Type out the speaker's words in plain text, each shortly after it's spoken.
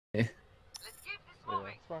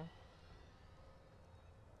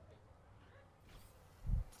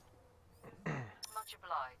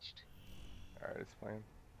Alright, it's playing.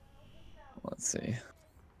 Let's see.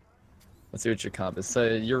 Let's see what your comp is. So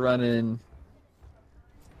you're running.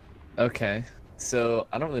 Okay. So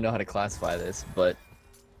I don't really know how to classify this, but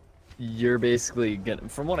you're basically getting,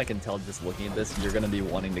 from what I can tell just looking at this, you're going to be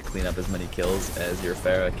wanting to clean up as many kills as your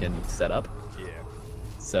Pharah can set up. Yeah.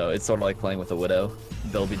 So it's sort of like playing with a Widow.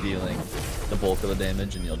 They'll be dealing the bulk of the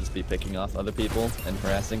damage and you'll just be picking off other people and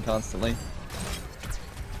harassing constantly.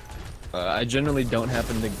 I generally don't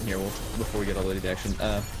happen to, here, before we get all the way to the action,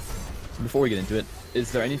 before we get into it,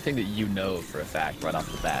 is there anything that you know for a fact right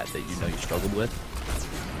off the bat that you know you struggled with?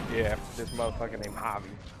 Yeah, this motherfucker named Javi.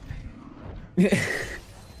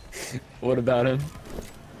 What about him?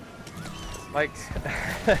 Like,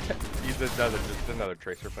 he's just another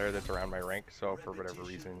Tracer player that's around my rank, so for whatever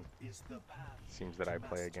reason, it seems that I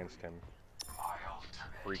play against him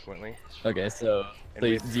frequently. Okay, so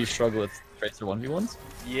do you struggle with Tracer 1v1s?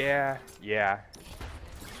 Yeah,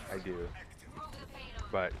 I do.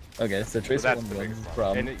 But okay, so Tracer 1v1s is a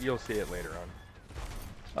problem. And you'll see it later on.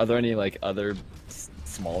 Are there any like other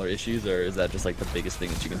smaller issues, or is that just like the biggest thing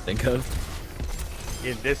that you can think of?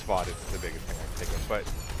 In this VOD, it's the biggest thing I can think of, but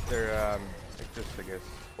they're like just I guess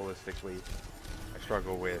holistically, I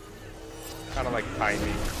struggle with kind of like timing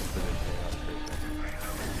and positioning on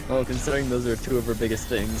Tracer. Well, considering those are two of our biggest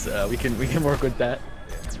things, we can work with that.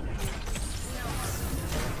 Yeah.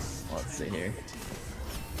 Let's see here.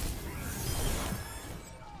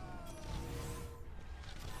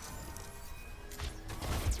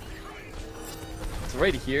 So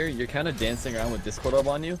right here, you're kind of dancing around with Discord Orb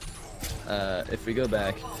on you. If we go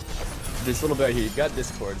back, this little bit right here, you've got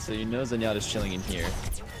Discord, so you know Zenyatta's chilling in here.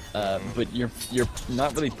 But you're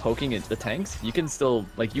not really poking at the tanks. You can still,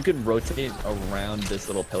 like, you can rotate around this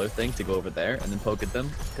little pillar thing to go over there and then poke at them,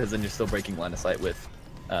 because then you're still breaking line of sight with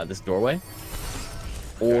this doorway.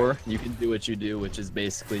 Or you can do what you do, which is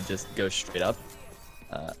basically just go straight up.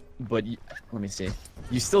 But let me see.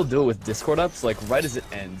 You still do it with Discord up, so like right as it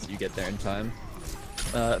ends, you get there in time.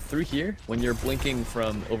 Through here, when you're blinking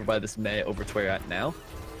from over by this Mei over to where you're at now,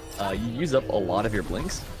 you use up a lot of your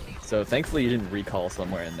blinks. So thankfully you didn't recall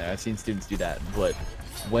somewhere in there. I've seen students do that, but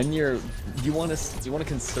when you want to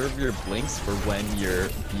conserve your blinks for when you're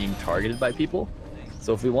being targeted by people.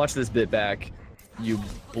 So if we watch this bit back, you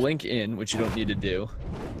blink in, which you don't need to do,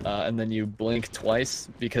 and then you blink twice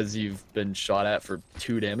because you've been shot at for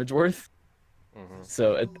 2 damage worth.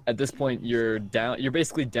 So at this point you're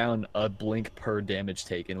basically down a blink per damage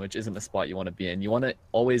taken, which isn't the spot you want to be in. You want to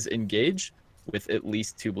always engage with at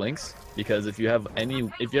least 2 blinks, because if you have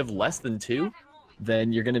less than 2,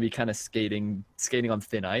 then you're going to be kind of skating on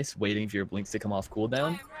thin ice, waiting for your blinks to come off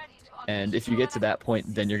cooldown. And if you get to that point,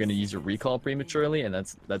 then you're going to use your recall prematurely, and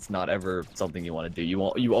that's not ever something you want to do.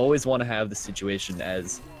 You always want to have the situation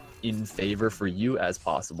as in favor for you as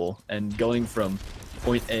possible, and going from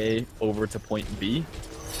point A over to point B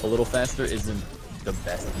a little faster isn't the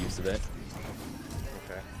best use of it.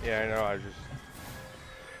 Okay. Yeah, I know. I was just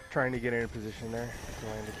trying to get in a position there to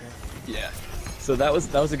land a kill. Yeah. So that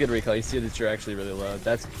was a good recall. You see that you're actually really low.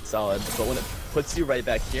 That's solid. But when it puts you right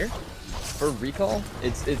back here, for recall,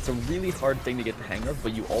 it's a really hard thing to get the hang of,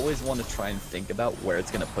 but you always want to try and think about where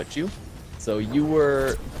it's going to put you. So you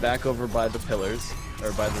were back over by the pillars,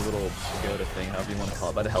 or by the little pagoda thing, however you want to call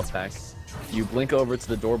it, by the health pack. You blink over to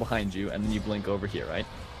the door behind you, and then you blink over here, right?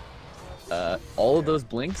 All of those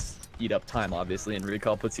blinks eat up time, obviously, and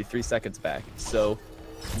recall puts you 3 seconds back. So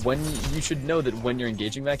you should know that when you're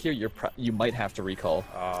engaging back here, you might have to recall.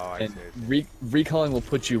 Oh, I and see. Recalling will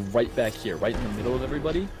put you right back here, right in the middle of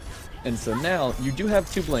everybody. And so now you do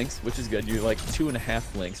have 2 blinks, which is good. You're like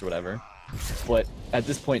 2.5 blinks or whatever. But at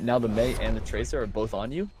this point now the Mei and the Tracer are both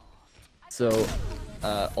on you. So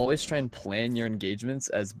always try and plan your engagements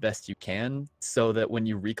as best you can, so that when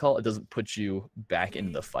you recall, it doesn't put you back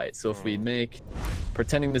into the fight. So if we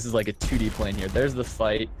pretending this is like a 2D plane here, there's the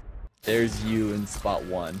fight, there's you in spot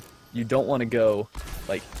 1. You don't want to go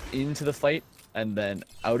like into the fight and then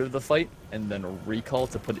out of the fight and then recall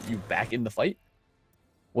to put you back in the fight.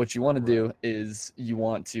 What you want to do is you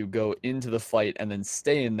want to go into the fight and then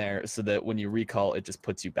stay in there, so that when you recall, it just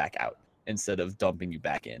puts you back out instead of dumping you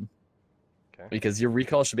back in. Okay. Because your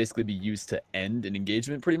recall should basically be used to end an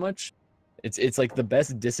engagement pretty much. It's like the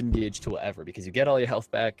best disengage tool ever, because you get all your health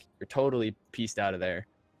back, you're totally pieced out of there.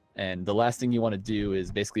 And the last thing you want to do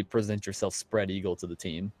is basically present yourself spread eagle to the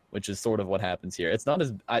team, which is sort of what happens here. It's not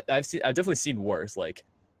as I've definitely seen worse. Like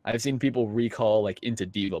I've seen people recall like into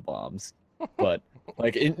diva bombs, but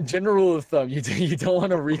like in general rule of thumb, you don't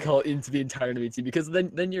want to recall into the entire enemy team, because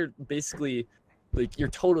then you're basically like you're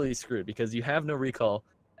totally screwed, because you have no recall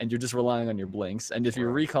and you're just relying on your blinks. And if you're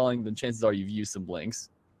recalling, then chances are you've used some blinks.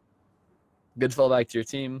 Good fallback to your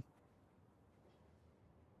team.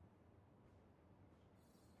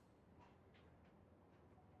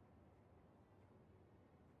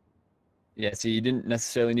 Yeah, so you didn't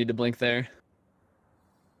necessarily need to blink there.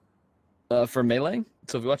 For melee,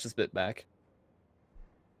 so if we watch this bit back,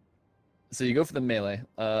 so you go for the melee.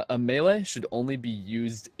 A melee should only be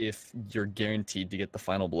used if you're guaranteed to get the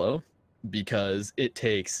final blow, because it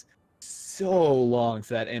takes so long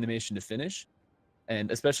for that animation to finish. And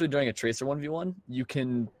especially during a Tracer 1v1, you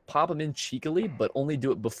can pop them in cheekily, but only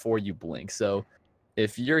do it before you blink. So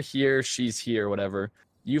if you're here, she's here, whatever,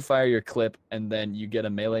 you fire your clip, and then you get a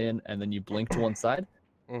melee in, and then you blink to one side.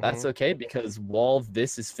 That's okay, because while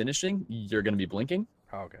this is finishing, you're going to be blinking.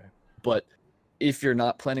 Okay. But if you're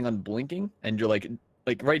not planning on blinking, and you're like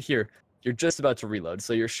right here, you're just about to reload.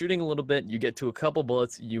 So you're shooting a little bit, you get to a couple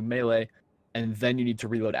bullets, you melee, and then you need to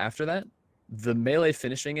reload after that. The melee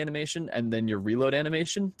finishing animation and then your reload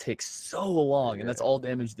animation takes so long, and that's all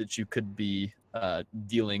damage that you could be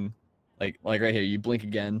dealing. Like right here, you blink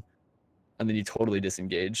again, and then you totally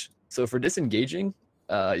disengage. So for disengaging,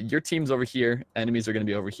 your team's over here, enemies are going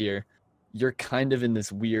to be over here. You're kind of in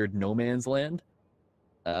this weird no man's land.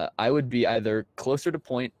 I would be either closer to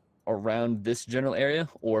point around this general area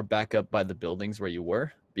or back up by the buildings where you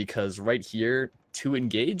were, because right here, to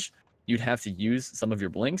engage, you'd have to use some of your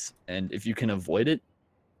blinks, and if you can avoid it,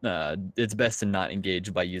 it's best to not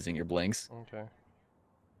engage by using your blinks. Okay.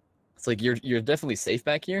 It's like you're definitely safe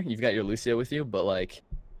back here. You've got your Lucio with you, but like,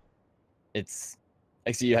 it's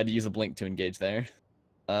actually you had to use a blink to engage there.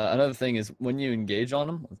 Another thing is when you engage on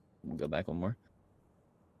them, we'll go back one more.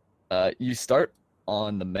 You start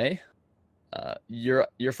on the Mei.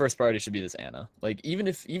 Your first priority should be this Ana. Like even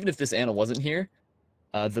if this Ana wasn't here,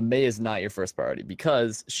 the Mei is not your first priority,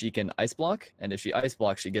 because she can ice block, and if she ice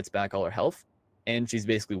blocks, she gets back all her health, and she's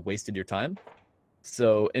basically wasted your time.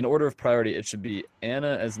 So in order of priority, it should be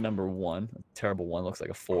Ana as number 1. Terrible 1, looks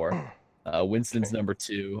like a 4. Winston's number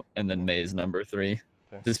 2, and then Mei's number 3.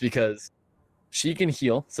 Okay. Just because she can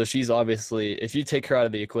heal, so she's obviously, if you take her out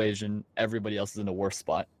of the equation, everybody else is in a worse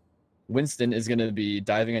spot. Winston is going to be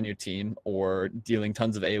diving on your team or dealing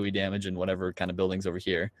tons of AoE damage in whatever kind of buildings over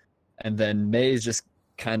here. And then Mei is just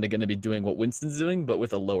kind of going to be doing what Winston's doing, but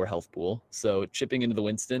with a lower health pool. So chipping into the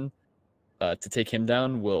Winston to take him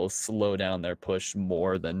down will slow down their push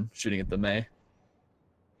more than shooting at the Mei.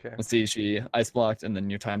 Okay. Let's see, she ice blocked, and then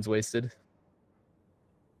your time's wasted.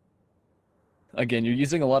 Again, you're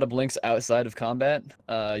using a lot of blinks outside of combat.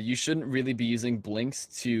 You shouldn't really be using blinks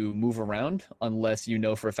to move around unless you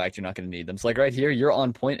know for a fact you're not going to need them. So like right here, you're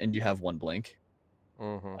on point and you have 1 blink.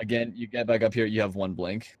 Again, you get back up here, you have 1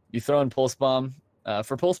 blink. You throw in Pulse Bomb.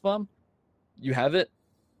 For Pulse Bomb, you have it.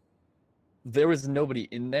 There was nobody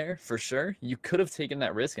in there for sure. You could have taken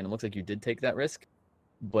that risk, and it looks like you did take that risk.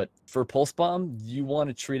 But for Pulse Bomb, you want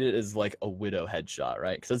to treat it as like a Widow headshot,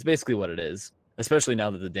 right? Because that's basically what it is. Especially now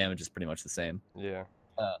that the damage is pretty much the same. Yeah.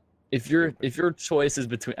 If your choice is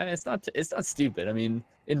between, it's not stupid. I mean,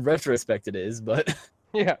 in retrospect, it is, but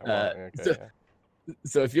Yeah. Well, okay,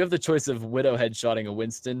 so if you have the choice of Widow headshotting a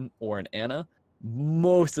Winston or an Ana,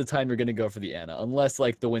 most of the time you're gonna go for the Ana, unless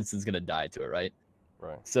like the Winston's gonna die to it, right?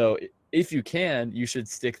 Right. So if you can, you should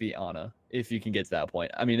stick the Ana if you can get to that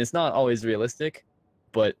point. I mean, it's not always realistic,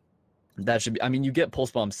 but that should be. I mean, you get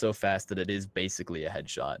Pulse Bomb so fast that it is basically a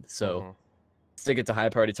headshot. So. Stick it to high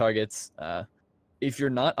priority targets. If you're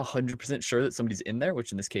not 100% sure that somebody's in there,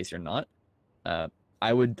 which in this case you're not,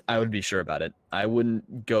 I would be sure about it. I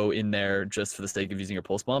wouldn't go in there just for the sake of using your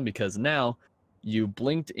Pulse Bomb, because now you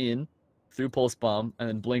blinked in through Pulse Bomb and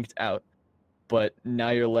then blinked out, but now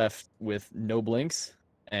you're left with no blinks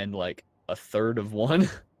and like a third of 1.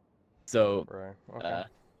 So Right. Okay.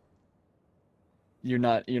 you're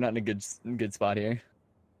not in a good spot here.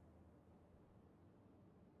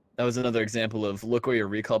 That was another example of look where your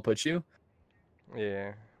recall puts you.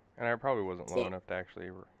 Yeah, and I probably wasn't low enough to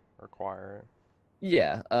actually require it.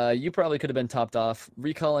 Yeah, you probably could have been topped off.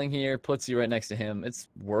 Recalling here puts you right next to him. It's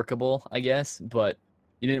workable, I guess, but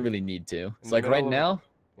you didn't really need to. It's like right now.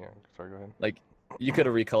 Yeah, sorry, go ahead. Like you could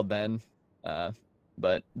have recalled then,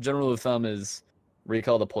 but general rule of thumb is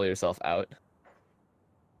recall to pull yourself out.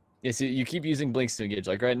 Yeah, so you keep using blinks to engage.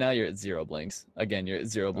 Like right now, you're at 0 blinks. Again, you're at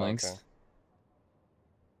 0 blinks. Okay.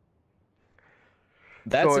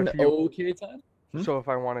 That's an okay time. So if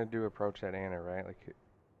I wanted to approach that Ana, right? Like,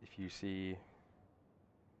 if you see,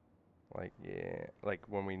 like, yeah, like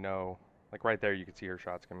when we know, like right there, you can see her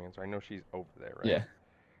shots coming in. So I know she's over there, right? Yeah.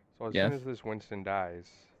 So as soon as this Winston dies,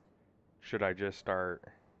 should I just start?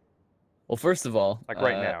 Well, first of all, like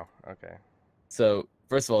right now. Okay. So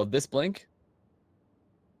first of all, this blink.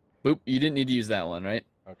 Boop. You didn't need to use that one, right?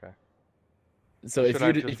 Okay. So Should I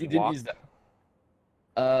if just you didn't walk? use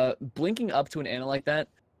that, blinking up to an Ana like that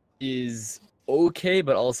is okay,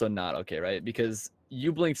 but also not okay, right? Because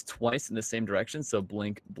you blinked twice in the same direction, so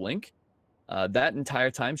blink, blink. That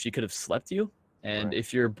entire time she could have slept you, and Right.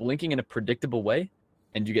 if you're blinking in a predictable way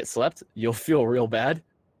and you get slept, you'll feel real bad.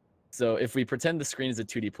 So if we pretend the screen is a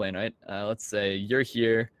 2D plane, right? Let's say you're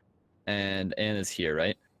here and Anna's here,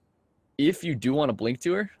 right? If you do want to blink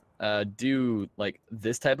to her, do like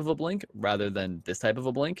this type of a blink rather than this type of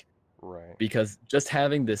a blink, Right. because just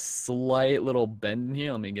having this slight little bend in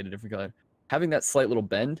here, let me get a different color. Having that slight little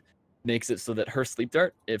bend makes it so that her sleep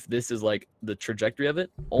dart, if this is like the trajectory of it,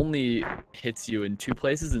 only hits you in 2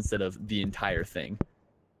 places instead of the entire thing.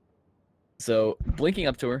 So blinking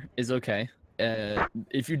up to her is okay.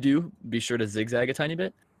 If you do, be sure to zigzag a tiny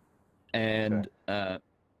bit. And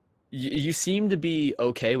you seem to be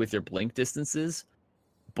okay with your blink distances,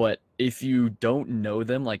 but if you don't know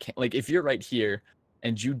them, like if you're right here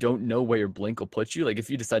and you don't know where your blink will put you, like if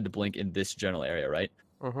you decide to blink in this general area, right?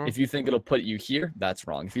 Mm-hmm. If you think it'll put you here, that's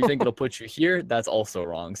wrong. If you think it'll put you here, that's also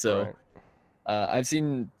wrong. So Right. I've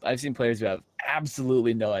seen players who have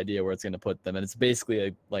absolutely no idea where it's going to put them, and it's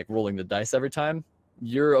basically like rolling the dice every time.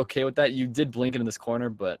 You're okay with that. You did blink in this corner,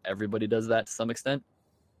 but everybody does that to some extent.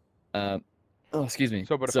 Oh, excuse me.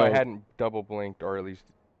 So, but if I hadn't double blinked, or at least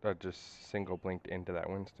just single blinked into that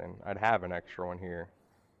Winston, I'd have an extra one here.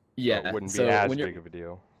 Yeah, So it wouldn't be so as when you're big of a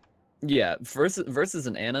deal. yeah versus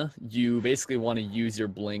an Ana, you basically want to use your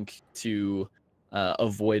blink to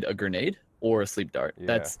avoid a grenade or a sleep dart.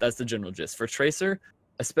 Yeah. That's the general gist. For Tracer,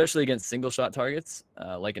 especially against single shot targets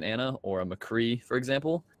like an Ana or a McCree, for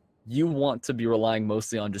example, you want to be relying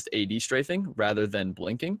mostly on just AD strafing rather than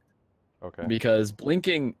blinking. Okay. Because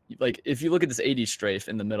blinking, like if you look at this AD strafe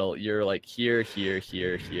in the middle, you're like here, here,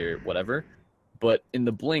 here, here, whatever. But in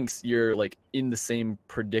the blinks, you're like in the same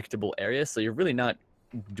predictable area, so you're really not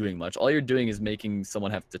doing much. All you're doing is making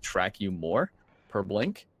someone have to track you more per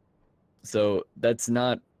blink. So that's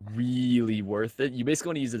not really worth it. You basically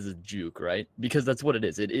want to use it as a juke, right? Because that's what it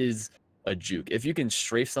is. It is a juke. If you can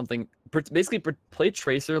strafe something, basically play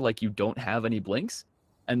Tracer like you don't have any blinks,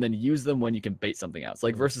 and then use them when you can bait something else.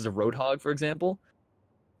 Like versus a Roadhog, for example.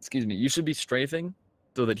 Excuse me. You should be strafing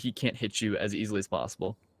so that he can't hit you as easily as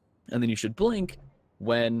possible, and then you should blink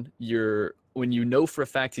when you know for a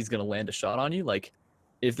fact he's gonna land a shot on you. Like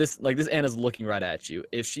if this Ana's looking right at you.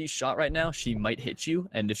 If she shot right now, she might hit you,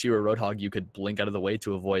 and if you were a Roadhog, you could blink out of the way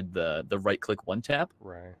to avoid the right click one tap.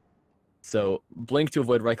 Right. So blink to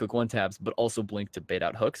avoid right click one taps, but also blink to bait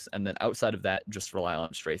out hooks, and then outside of that, just rely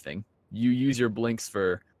on strafing. You use your blinks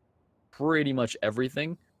for pretty much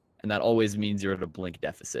everything, and that always means you're at a blink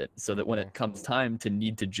deficit. So that when it comes time to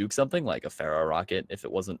need to juke something like a Pharah rocket, if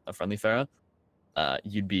it wasn't a friendly Pharah,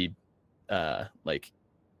 you'd be like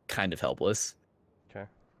kind of helpless. Okay.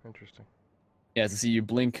 Interesting. Yeah, so see, you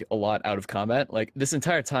blink a lot out of combat. Like this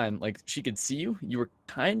entire time, like she could see you. You were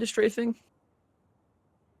kind of strafing.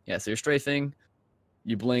 Yeah, so you're strafing.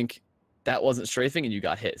 You blink. That wasn't strafing, and you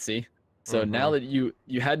got hit. See. So now that you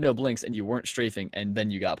had no blinks and you weren't strafing, and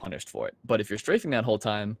then you got punished for it. But if you're strafing that whole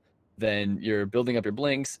time, then you're building up your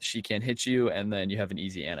blinks. She can't hit you, and then you have an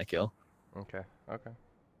easy Ana kill. Okay. Okay.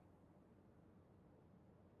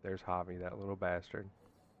 There's Javi, that little bastard.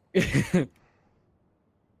 Yeah,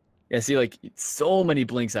 see, like so many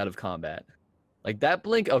blinks out of combat. Like that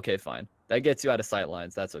blink, okay, fine. That gets you out of sight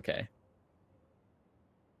lines. That's okay.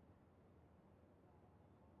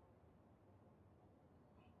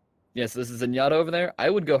 Yeah, so this is Zenyatta over there. I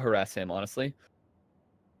would go harass him, honestly.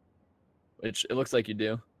 Which it looks like you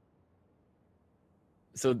do.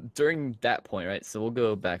 So during that point, right? So we'll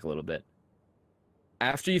go back a little bit.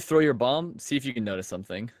 After you throw your bomb, see if you can notice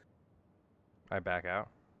something. I back out.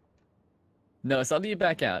 No, it's not that you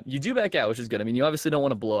back out. You do back out, which is good. I mean, you obviously don't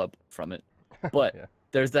want to blow up from it. But Yeah.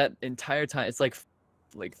 there's that entire time. It's like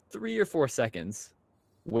 3 or 4 seconds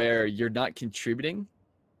where you're not contributing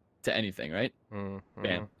to anything, right?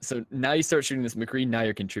 Bam. So now you start shooting this McCree. Now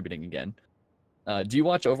you're contributing again. Do you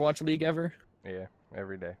watch Overwatch League ever? Yeah.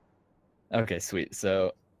 Every day. Okay, sweet.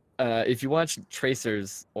 So if you watch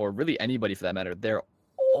Tracers, or really anybody for that matter, they're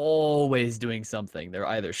always doing something. They're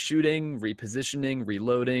either shooting, repositioning,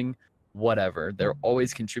 reloading, whatever. They're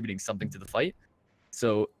always contributing something to the fight.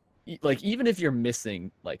 So like even if you're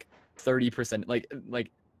missing like 30%,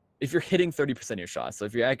 like if you're hitting 30% of your shots, so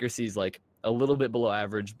if your accuracy is like a little bit below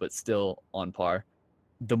average but still on par,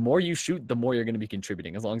 the more you shoot, the more you're going to be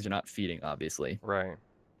contributing, as long as you're not feeding, obviously. Right.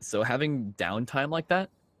 So having downtime like that,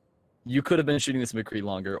 you could have been shooting this McCree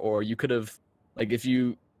longer, or you could have, like, if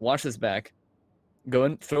you watch this back, go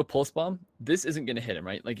and throw pulse bomb. This isn't going to hit him,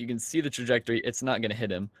 right? Like, you can see the trajectory. It's not going to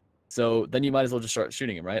hit him. So then you might as well just start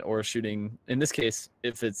shooting him, right? Or shooting, in this case,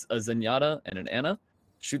 if it's a Zenyatta and an Ana,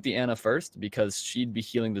 shoot the Ana first because she'd be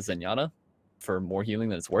healing the Zenyatta for more healing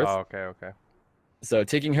than it's worth. Oh, okay, okay. So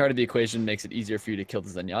taking her out of the equation makes it easier for you to kill the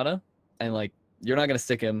Zenyatta. And like, you're not going to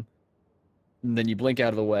stick him. And then you blink out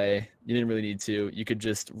of the way. You didn't really need to. You could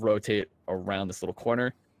just rotate around this little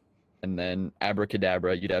corner. And then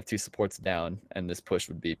abracadabra, you'd have 2 supports down. And this push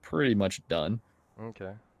would be pretty much done.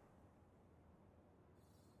 Okay.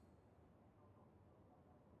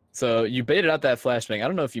 So you baited out that flashbang. I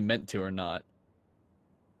don't know if you meant to or not.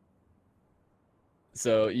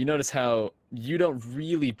 So you notice how you don't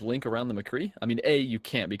really blink around the McCree. I mean, A, you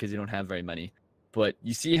can't because you don't have very many. But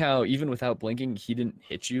you see how even without blinking, he didn't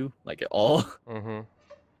hit you like at all. Mm-hmm.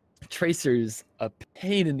 Tracer's a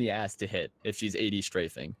pain in the ass to hit if she's 80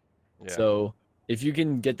 strafing. Yeah. So if you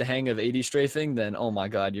can get the hang of 80 strafing, then oh my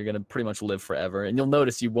god, you're gonna pretty much live forever. And you'll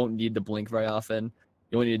notice you won't need to blink very often.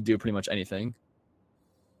 You won't need to do pretty much anything.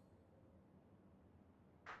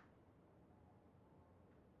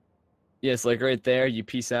 Yes, like right there, you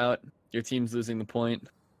peace out. Your team's losing the point.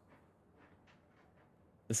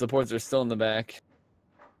 The supports are still in the back.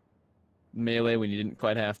 Melee when you didn't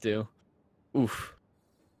quite have to. Oof.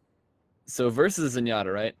 So versus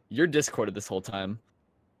Zenyatta, right? You're discorded this whole time.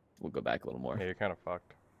 We'll go back a little more. Yeah, you're kind of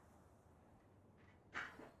fucked.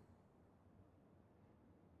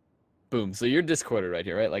 Boom. So you're discorded right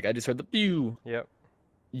here, right? Like I just heard the pew. Yep.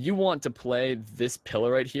 You want to play this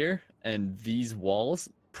pillar right here and these walls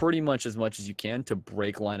pretty much as you can to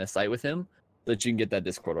break line of sight with him so that you can get that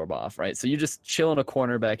Discord orb off, right? So you just chill in a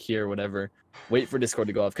corner back here, whatever, wait for Discord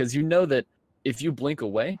to go off, because you know that if you blink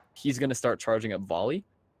away, he's going to start charging up volley.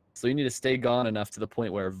 So you need to stay gone enough to the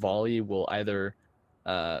point where volley will either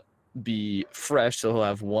be fresh, so he'll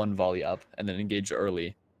have 1 volley up and then engage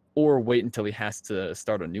early, or wait until he has to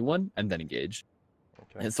start a new one and then engage.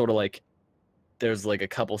 Okay. And it's sort of like there's like a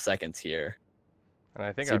couple seconds here. And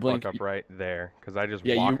I think So I blink- fucked up right there because I just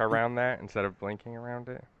Yeah, walk you- around that instead of blinking around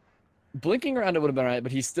it. Blinking around it would have been right,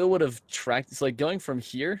 but he still would have tracked. It's like going from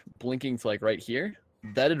here, blinking to like right here.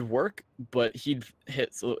 That'd work, but he'd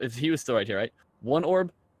hit. So if he was still right here, right? 1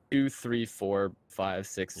 orb, 2, 3, 4, 5,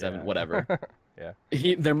 6, 7, Yeah. whatever.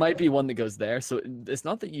 Yeah. There might be one that goes there. So it's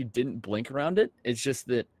not that you didn't blink around it. It's just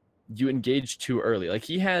that you engaged too early. Like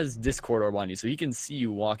he has Discord orb on you, so he can see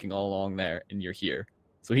you walking all along there, and you're here.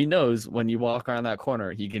 So he knows when you walk around that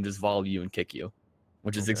corner, he can just volley you and kick you,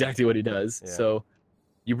 which is Okay. exactly what he does. Yeah. So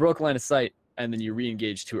you broke line of sight, and then you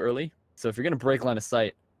re-engage too early. So if you're gonna break line of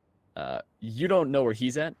sight, you don't know where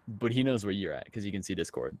he's at, but he knows where you're at because you can see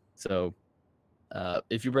Discord. So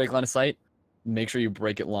if you break line of sight, make sure you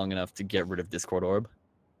break it long enough to get rid of Discord orb,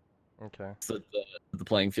 Okay. so that the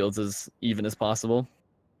playing field's as even as possible.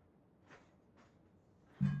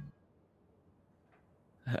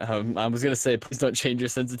 I was gonna say, please don't change your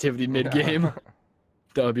sensitivity mid-game.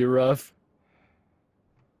 That would be rough.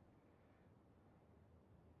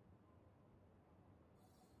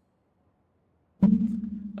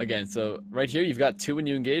 Again, so right here, you've got 2 when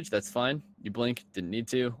you engage. That's fine. You blink, didn't need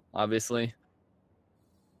to, obviously.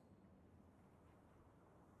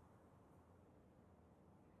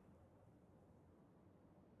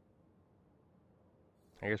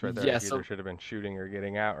 I guess right there, Yeah, I so- either should have been shooting or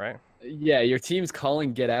getting out, right? Yeah, your team's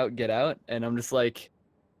calling get out, and I'm just like,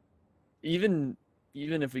 even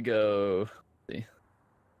if we go, let's see,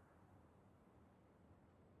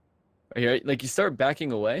 right here, like you start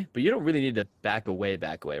backing away, but you don't really need to back away,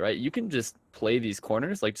 right? You can just play these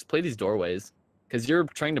corners, like just play these doorways, because you're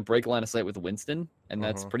trying to break line of sight with Winston, and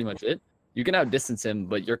that's Mhm. pretty much it. You can outdistance him,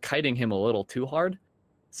 but you're kiting him a little too hard.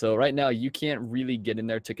 So right now you can't really get in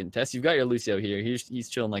there to contest. You've got your Lucio here. He's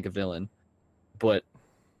chilling like a villain, but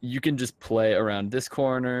you can just play around this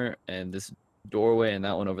corner and this doorway and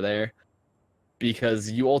that one over there, because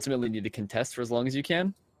you ultimately need to contest for as long as you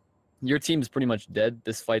can. Your team's pretty much dead.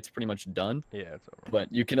 This fight's pretty much done, Yeah, it's over.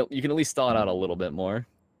 but you can at least stall it out a little bit more.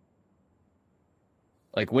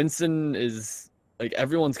 Like Winston is like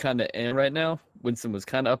everyone's kind of in right now. Winston was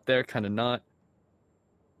kind of up there, kind of not.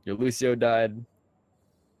 Your Lucio died.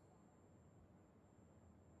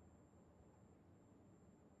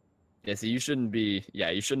 Yeah, so you shouldn't be. Yeah,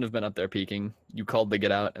 you shouldn't have been up there peeking. You called to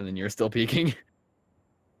get out, and then you're still peeking.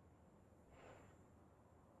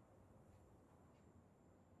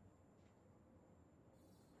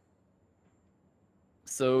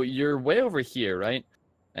 So you're way over here, right?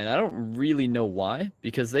 And I don't really know why,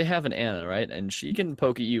 because they have an Ana, right? And she can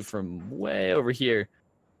poke at you from way over here,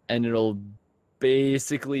 and it'll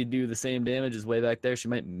basically do the same damage as way back there. She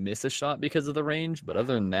might miss a shot because of the range, but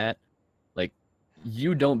other than that, like,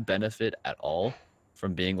 you don't benefit at all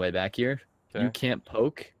from being way back here. You Okay. can't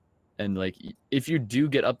poke, And like, if you do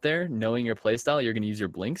get up there, knowing your playstyle, you're gonna use your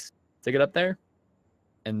blinks to get up there,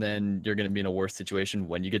 and then you're gonna be in a worse situation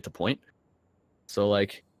when you get to point. So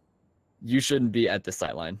like, you shouldn't be at the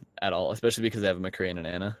sideline at all, especially because they have a McCree and an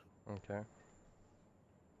Ana. Okay.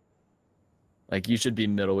 Like, you should be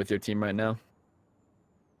middle with your team right now.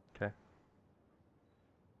 Okay.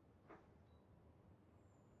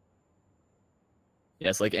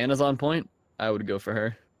 Yes, like Ana's on point. I would go for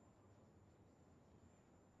her.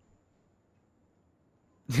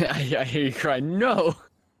 I hear you cry. No.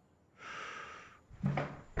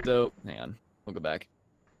 So hang on, we'll go back.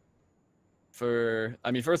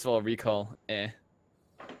 I mean, first of all, recall.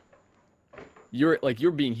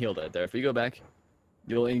 You're being healed out there. If we go back,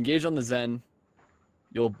 you'll engage on the Zen.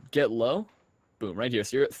 You'll get low. Boom, right here.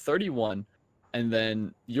 So you're at 31, and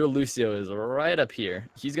then your Lucio is right up here.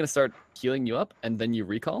 He's gonna start healing you up, and then you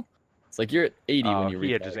recall. It's like you're at 80 when you recall.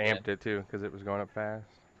 He had just amped it too because it was going up fast.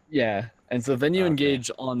 Yeah, and so then you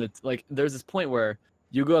engage on the there's this point where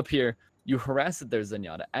you go up here, you harass it there,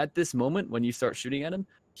 Zenyatta. At this moment, when you start shooting at him,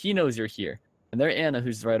 he knows you're here. And their Ana,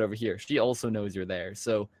 who's right over here, she also knows you're there.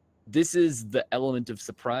 So this is the element of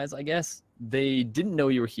surprise, I guess. They didn't know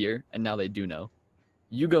you were here, and now they do know.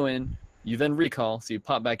 You go in, you then recall, so you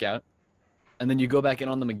pop back out, and then you go back in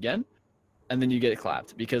on them again, and then you get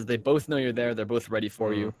clapped because they both know you're there. They're both ready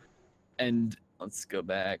for you. And let's go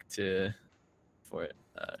back to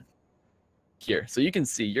here. So you can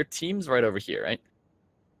see your team's right over here, right?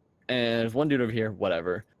 And there's one dude over here,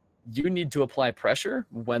 whatever. You need to apply pressure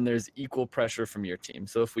when there's equal pressure from your team.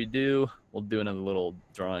 So if we'll do another little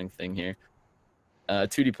drawing thing here.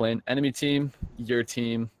 2D plane, enemy team, your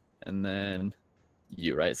team, and then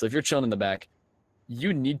you, right? So if you're chilling in the back,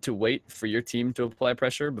 you need to wait for your team to apply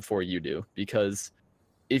pressure before you do. Because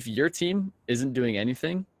if your team isn't doing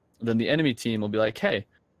anything, then the enemy team will be like, hey,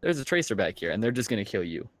 there's a tracer back here, and they're just going to kill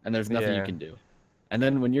you, and there's nothing you can do. And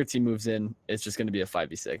then when your team moves in, it's just going to be a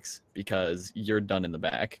 5v6 because you're done in the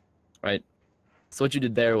back, right? So what you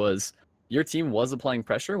did there was your team was applying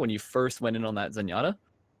pressure when you first went in on that Zenyatta,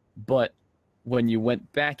 but when you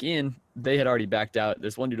went back in, they had already backed out.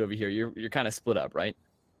 There's one dude over here. You're kind of split up, right?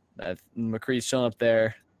 That McCree's showing up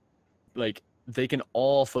there. Like, they can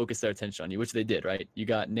all focus their attention on you, which they did, right? You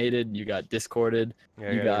got naded, you got discorded,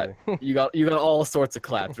 you got all sorts of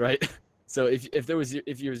clapped, right? So if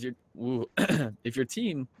your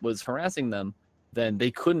team was harassing them, then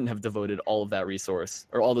they couldn't have devoted all of that resource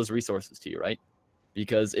or all those resources to you, right?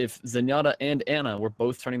 Because if Zenyatta and Ana were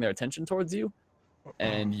both turning their attention towards you,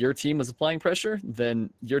 and your team was applying pressure,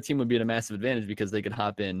 then your team would be at a massive advantage because they could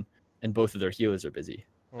hop in, and both of their healers are busy.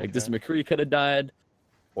 Like this McCree could have died,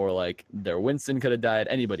 or like their Winston could have died.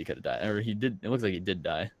 Anybody could have died, or he did. It looks like he did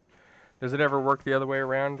die. Does it ever work the other way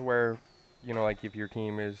around where, you know, like if your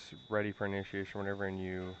team is ready for initiation or whatever and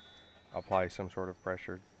you apply some sort of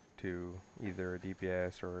pressure to either a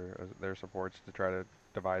DPS or their supports to try to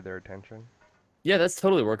divide their attention? Yeah, that's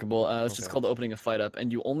totally workable. It's just called opening a fight up. And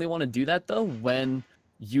you only want to do that, though, when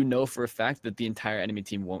you know for a fact that the entire enemy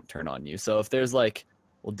team won't turn on you. So if there's like,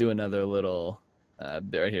 we'll do another little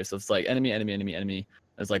bit right here. So it's like enemy, enemy, enemy, enemy.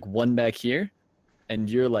 There's like one back here, and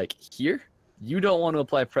you're like here. You don't want to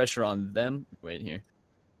apply pressure on them. Wait here.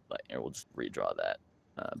 Like here, we'll just redraw that.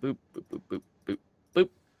 Boop, boop, boop, boop, boop, boop.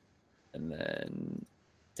 And then,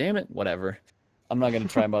 damn it, whatever. I'm not gonna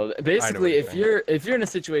try about it. Basically, if you're in a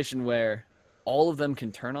situation where all of them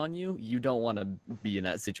can turn on you, you don't want to be in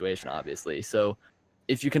that situation, obviously. So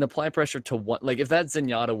if you can apply pressure to one, like if that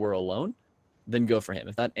Zenyatta were alone, then go for him.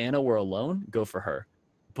 If that Ana were alone, go for her.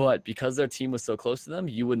 But because their team was so close to them,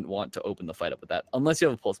 you wouldn't want to open the fight up with that, unless you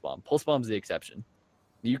have a pulse bomb. Pulse bomb's the exception.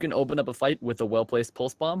 You can open up a fight with a well-placed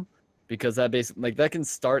pulse bomb, because that basically, like, that can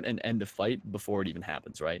start and end a fight before it even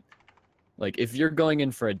happens, right? Like, if you're going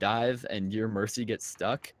in for a dive and your Mercy gets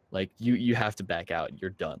stuck, like, you have to back out.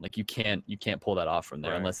 You're done. Like, you can't pull that off from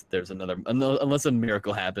there unless there's unless a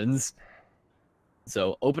miracle happens.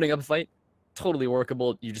 So opening up a fight, totally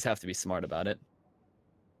workable. You just have to be smart about it.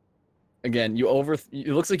 Again, it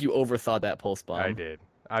looks like you overthought that pulse bomb. I did.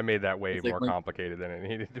 I made that way more complicated than it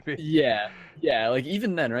needed to be. Yeah, like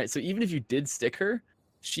even then, right? So even if you did stick her,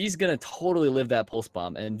 she's gonna totally live that pulse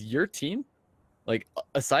bomb, and your team, like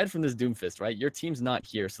aside from this Doomfist, right? Your team's not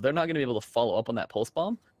here, so they're not gonna be able to follow up on that pulse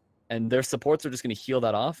bomb, and their supports are just gonna heal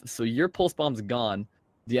that off. So your pulse bomb's gone.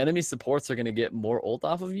 The enemy supports are gonna get more ult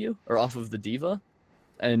off of you or off of the D.Va,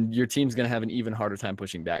 and your team's gonna have an even harder time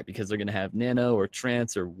pushing back because they're gonna have nano or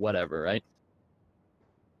trance or whatever, right?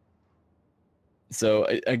 So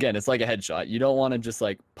again, it's like a headshot. You don't want to just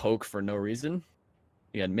like poke for no reason.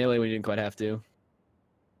 Again, melee when you didn't quite have to.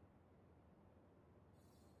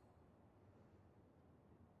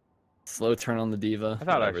 Slow turn on the D.Va. I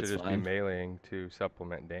thought I Whatever, should it's just fine. be meleeing to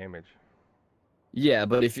supplement damage. Yeah,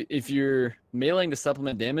 but if you're meleeing to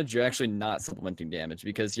supplement damage, you're actually not supplementing damage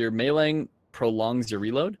because your meleeing prolongs your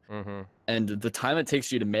reload, Mm-hmm. and the time it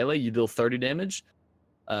takes you to melee, you deal 30 damage.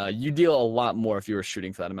 You deal a lot more if you were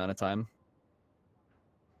shooting for that amount of time.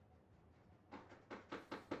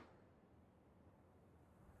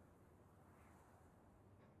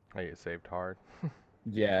 I get saved hard.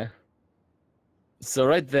 Yeah. So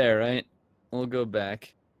right there, right? We'll go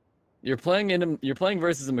back. You're playing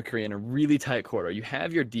versus a McCree in a really tight corridor. You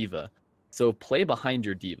have your D.Va, so play behind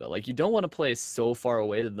your D.Va. Like you don't want to play so far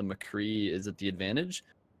away that the McCree is at the advantage,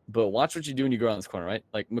 but watch what you do when you go around this corner, right?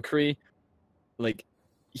 Like McCree, like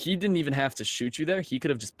he didn't even have to shoot you there. He could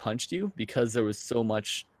have just punched you because there was so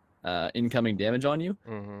much incoming damage on you.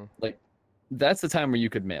 Mm-hmm. Like that's the time where you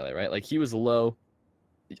could melee, right? Like he was low.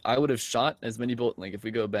 I would have shot as many bullets. Like if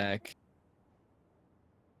we go back.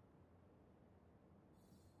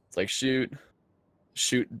 It's like shoot.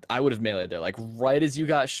 I would have meleeed there. Like right as you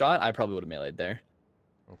got shot, I probably would have meleeed there.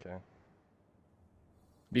 Okay.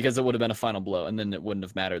 Because it would have been a final blow, and then it wouldn't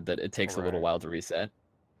have mattered that it takes a little Right. while to reset.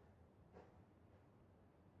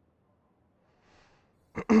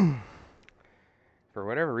 For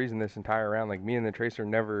whatever reason, this entire round, like me and the Tracer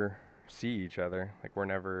never see each other. Like we're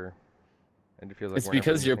never. It feels like It's we're never in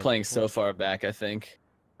because the you're same playing position. so far back, I think.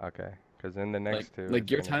 Okay. Because in the next two, Like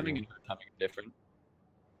it's your gonna timing be... and your timing are different.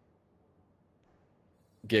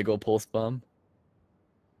 Giggle pulse bomb.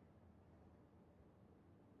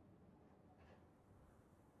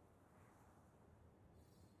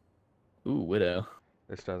 Ooh, Widow.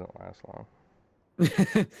 This doesn't last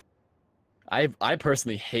long. I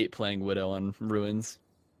personally hate playing Widow on Ruins.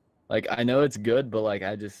 Like I know it's good, but like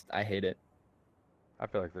I hate it. I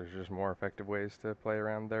feel like there's just more effective ways to play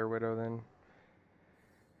around their Widow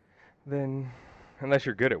than unless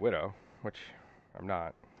you're good at Widow, which I'm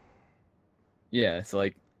not. Yeah, it's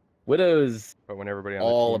like Widow is But when everybody on the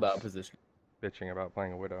all team's about position. bitching about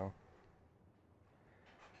playing a Widow,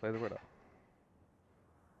 play the Widow.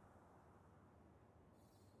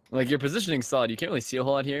 Like your positioning's solid. You can't really see a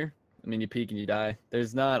whole lot here. I mean, you peek and you die.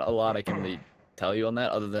 There's not a lot I can really tell you on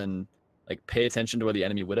that other than like pay attention to where the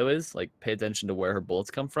enemy Widow is. Like pay attention to where her bullets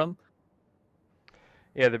come from.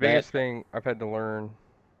 Yeah, the biggest thing I've had to learn,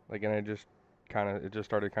 like, and it just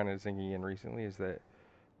started kind of sinking in recently, is that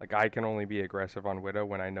like I can only be aggressive on Widow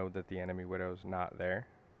when I know that the enemy Widow's not there.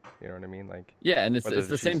 You know what I mean? Like Yeah, and it's whether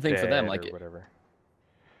the she's same thing for them. dead Like or whatever.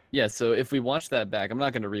 yeah, so if we watch that back, I'm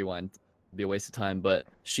not going to rewind. It'd be a waste of time, but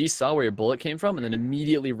she saw where your bullet came from and then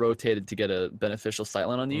immediately rotated to get a beneficial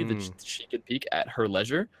sightline on you that she could peek at her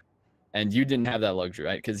leisure. And you didn't have that luxury,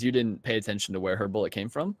 right? Because you didn't pay attention to where her bullet came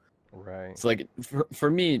from. Right. So like for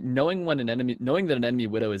me, knowing that an enemy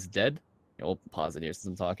Widow is dead, we'll pause it here since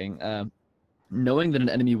I'm talking. Knowing that an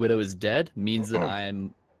enemy Widow is dead means that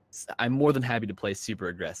I'm more than happy to play super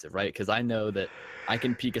aggressive, right? Because I know that I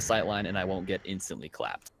can peek a sightline and I won't get instantly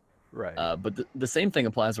clapped. Right. But the same thing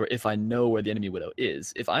applies where if I know where the enemy Widow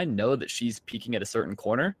is, if I know that she's peeking at a certain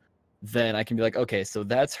corner, then I can be like, okay, so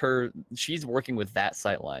that's her. She's working with that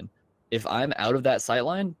sightline. If I'm out of that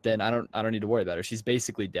sightline, then I don't need to worry about her. She's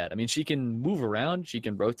basically dead. I mean, she can move around, she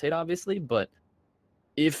can rotate, obviously, but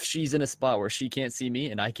if she's in a spot where she can't see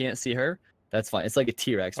me and I can't see her, that's fine. It's like a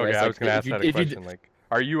T-Rex, right? Okay, It's I like was gonna ask that a question. Like,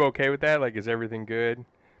 are you okay with that? Like, is everything good?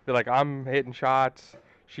 Feel like I'm hitting shots.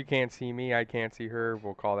 She can't see me. I can't see her.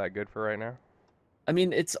 We'll call that good for right now. I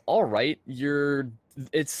mean, it's all right.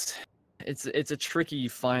 It's a tricky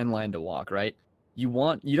fine line to walk, right? You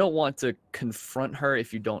don't want to confront her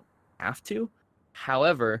if you don't have to.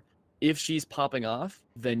 However, if she's popping off,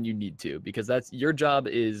 then you need to, because that's your job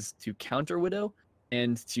is to counter Widow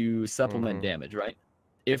and to supplement damage, right?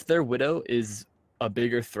 If their Widow is a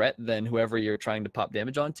bigger threat than whoever you're trying to pop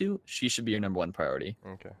damage onto, she should be your #1 priority.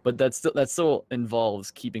 Okay. But that still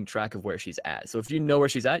involves keeping track of where she's at. So if you know where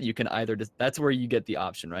she's at, you can either that's where you get the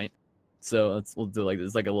option, right? So we'll do like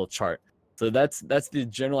this, like a little chart. So that's the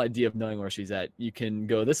general idea of knowing where she's at. You can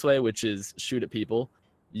go this way, which is shoot at people.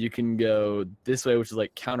 You can go this way, which is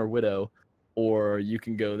like counter Widow, or you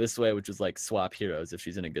can go this way, which is like swap heroes if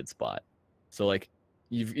she's in a good spot. So like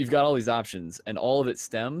you've got all these options, and all of it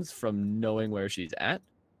stems from knowing where she's at.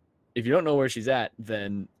 If you don't know where she's at,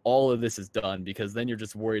 then all of this is done, because then you're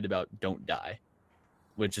just worried about don't die,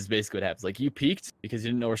 which is basically what happens. Like you peeked because you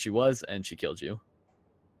didn't know where she was, and she killed you.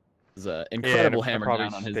 It was an incredible hammer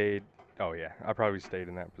down on his. Oh yeah, I probably stayed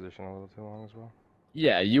in that position a little too long as well.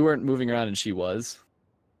 Yeah, you weren't moving around, and she was.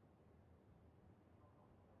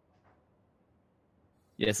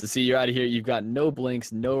 Yeah, so see, you're out of here. You've got no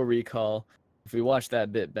blinks, no recall. If we watch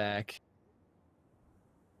that bit back,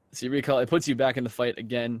 So you recall, it puts you back in the fight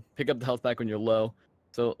again. Pick up the health back when you're low.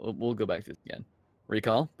 So we'll go back to this again.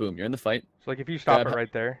 Recall, boom, you're in the fight. So like if you stop Grab it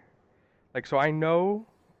right there, like so I know,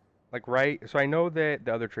 like right, so I know that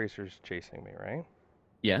the other tracer's chasing me, right?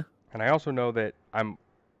 Yeah, And I also know that I'm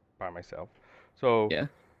by myself. So, yeah.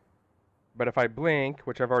 but if I blink,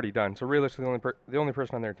 which I've already done, so realistically the only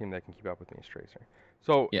person on their team that can keep up with me is Tracer.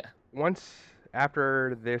 So Yeah. once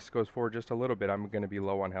after this goes forward just a little bit, I'm gonna be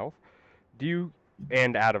low on health. Do you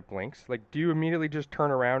and out of blinks, like do you immediately just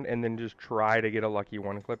turn around and then just try to get a lucky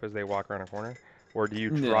one clip as they walk around a corner, or do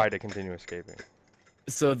you No. try to continue escaping?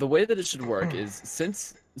 So the way that it should work is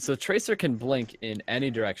so Tracer can blink in any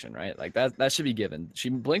direction, right? Like that should be given. She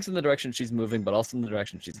blinks in the direction she's moving, but also in the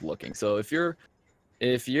direction she's looking. So if you're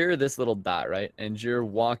this little dot, right, and you're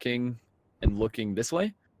walking and looking this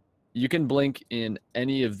way, you can blink in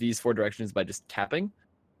any of these 4 directions by just tapping.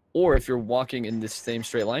 Or if you're walking in this same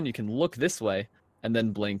straight line, you can look this way and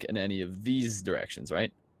then blink in any of these directions,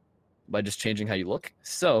 right? By just changing how you look.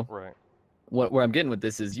 So Right. where I'm getting with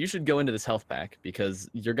this is you should go into this health pack because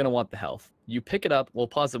you're going to want the health. You pick it up. We'll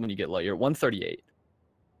pause it when you get low. You're at 138.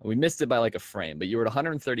 We missed it by like a frame, but you were at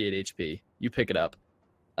 138 HP. You pick it up.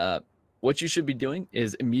 What you should be doing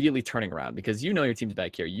is immediately turning around because you know your team's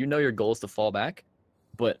back here. You know your goal is to fall back,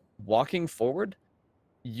 but walking forward,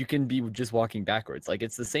 you can be just walking backwards. Like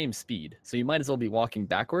it's the same speed. So you might as well be walking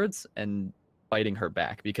backwards and fighting her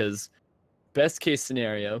back because best case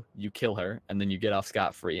scenario, you kill her and then you get off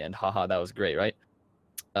scot-free and haha, that was great, right?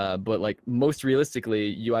 But like most realistically,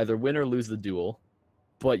 you either win or lose the duel,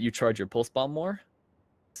 but you charge your pulse bomb more.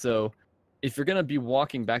 So if you're gonna be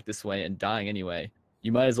walking back this way and dying anyway,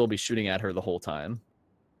 you might as well be shooting at her the whole time.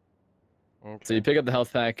 Okay. So you pick up the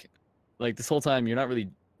health pack, like this whole time you're not really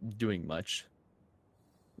doing much.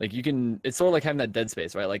 Like you can, it's sort of like having that dead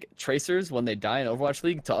space, right? Like tracers, when they die in Overwatch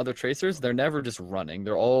League to other tracers, they're never just running.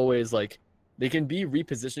 They're always like, they can be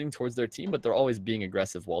repositioning towards their team, but they're always being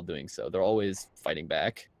aggressive while doing so. They're always fighting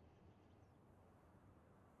back.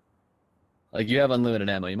 Like you have unlimited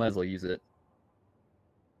ammo, you might as well use it.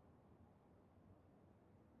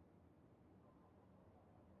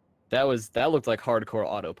 That looked like hardcore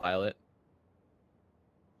autopilot.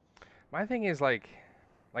 My thing is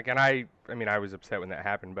and I mean I was upset when that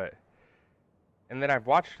happened, but and then I've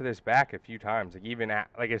watched this back a few times. Like even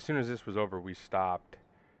like as soon as this was over, we stopped,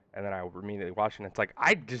 and then I immediately watched, and it's like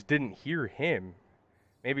I just didn't hear him.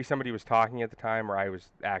 Maybe somebody was talking at the time, or I was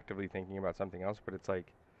actively thinking about something else. But it's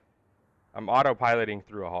like I'm autopiloting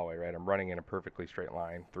through a hallway, right? I'm running in a perfectly straight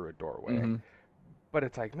line through a doorway. Mm-hmm. But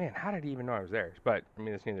it's like, man, how did he even know I was there? But I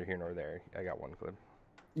mean, it's neither here nor there. I got one clip.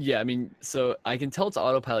 Yeah, I mean, so I can tell it's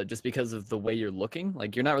autopilot just because of the way you're looking.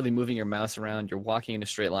 Like you're not really moving your mouse around. You're walking in a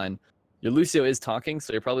straight line. Your Lucio is talking,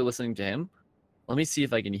 so you're probably listening to him. Let me see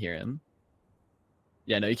if I can hear him.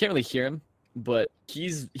 Yeah, no, you can't really hear him, but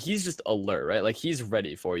he's just alert, right? Like he's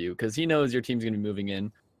ready for you because he knows your team's gonna be moving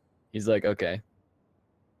in. He's like, okay,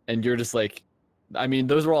 and you're just like, I mean,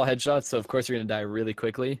 those were all headshots, so of course you're gonna die really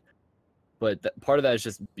quickly. But part of that is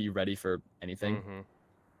just be ready for anything. Mm-hmm.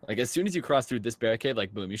 Like as soon as you cross through this barricade,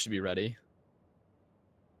 like boom, you should be ready.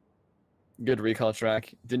 Good recall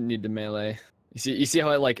track. Didn't need to melee. You see how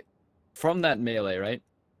I like from that melee, right?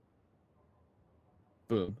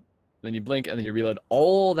 Boom. Then you blink and then you reload.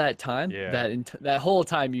 All that time, Yeah. that whole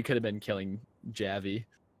time you could have been killing Javi.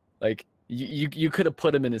 Like you could have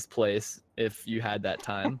put him in his place if you had that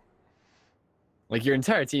time. Like your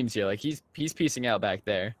entire team's here. Like he's piecing out back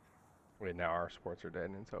there. Wait, now our sports are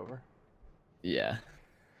dead and it's over. Yeah.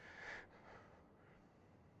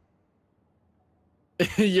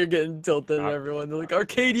 You're getting tilted at everyone. They're like,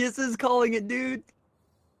 Arcadius is calling it, dude.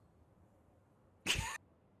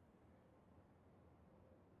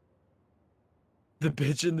 The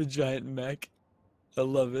bitch in the giant mech. I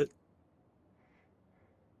love it.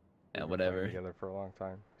 Yeah, We've been whatever. Together for a long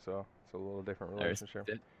time, so it's a little different relationship.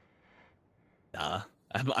 Nah,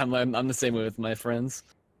 I'm the same way with my friends.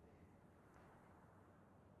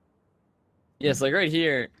 Yes, like right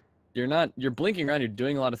here, you're blinking around, you're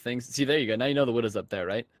doing a lot of things. See, there you go. Now you know the Widow's up there,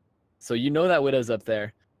 right? So you know that Widow's up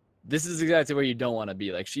there. This is exactly where you don't want to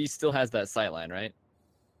be. Like she still has that sight line, right?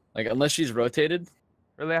 Like unless she's rotated.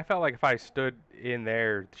 Really, I felt like if I stood in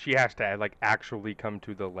there, she has to like actually come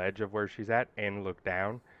to the ledge of where she's at and look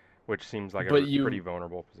down, which seems like a pretty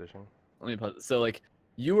vulnerable position. Let me pause. So like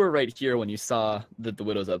you were right here when you saw that the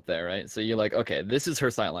Widow's up there, right? So you're like, okay, this is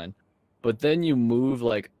her sight line. But then you move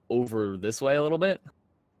like over this way a little bit,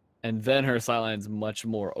 and then her sight line's much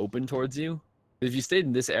more open towards you. If you stayed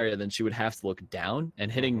in this area, then she would have to look down,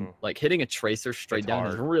 and hitting a tracer straight down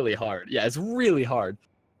is really hard. Yeah, it's really hard.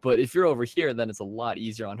 But if you're over here, then it's a lot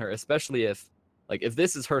easier on her, especially if Like if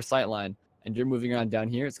this is her sight line and you're moving around down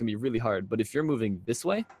here, it's gonna be really hard. But if you're moving this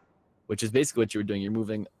way, which is basically what you were doing, you're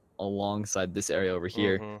moving alongside this area over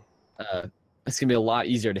here. It's gonna be a lot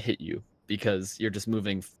easier to hit you because you're just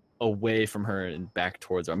moving away from her and back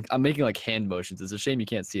towards her. I'm making like hand motions. It's a shame you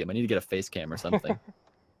can't see them. I need to get a face cam or something.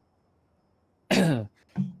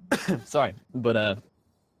 Sorry, but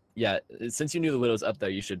yeah, since you knew the Widow's up there,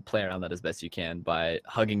 you should play around that as best you can by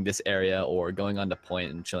hugging this area or going onto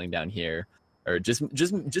point and chilling down here, or just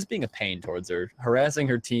being a pain towards her, harassing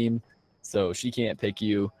her team so she can't pick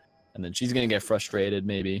you, and then she's gonna get frustrated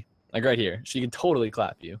maybe. Like right here, she can totally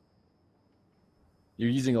clap you. You're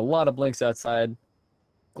using a lot of blinks outside.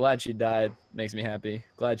 Glad she died. Makes me happy.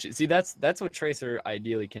 Glad she... See, that's what Tracer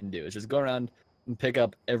ideally can do. Is just go around and pick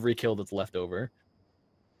up every kill that's left over.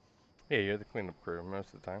 Yeah, you're the cleanup crew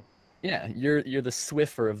most of the time. Yeah, you're the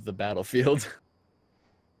Swiffer of the battlefield.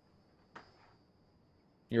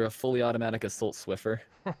 You're a fully automatic assault Swiffer.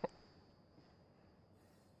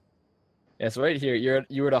 Yeah, so right here,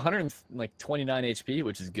 you're at 129 HP,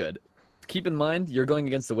 which is good. Keep in mind, you're going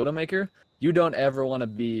against the Widowmaker. You don't ever want to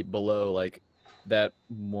be below like that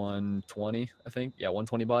 120, I think. Yeah,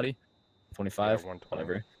 120 body. 25, yeah, 120.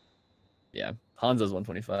 whatever. Yeah, Hanzo's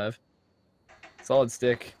 125. Solid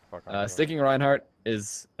stick. Sticking Reinhardt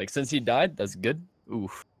is, like, since he died, that's good.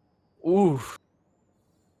 Oof. Oof.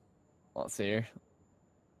 Let's see here.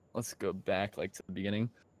 Let's go back, like, to the beginning.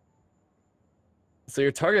 So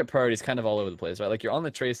your target priority is kind of all over the place, right? Like, you're on the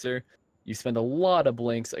Tracer, you spend a lot of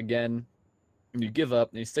blinks, again, and you give up,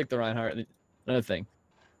 and you stick the Reinhardt. Another thing,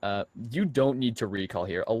 you don't need to recall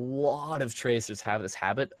here. A lot of Tracers have this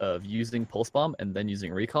habit of using Pulse Bomb and then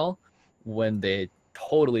using recall when they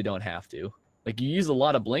totally don't have to. Like, you use a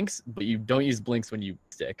lot of blinks, but you don't use blinks when you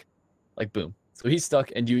stick. Like, boom. So he's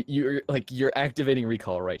stuck, and you're activating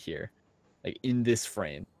recall right here, like in this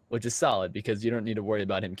frame, which is solid because you don't need to worry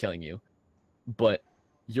about him killing you. But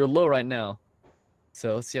you're low right now,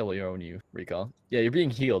 so let's see how low you are when you recall. Yeah, you're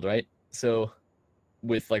being healed, right? So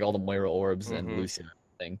with like all the Moira orbs and Lucian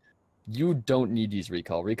thing, you don't need to use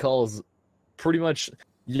recall. Recall is pretty much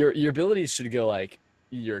your abilities should go like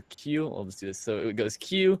your Q. I'll just do this. So it goes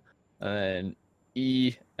Q, and then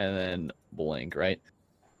E, and then blink, right?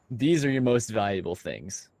 These are your most valuable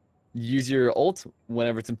things. Use your ult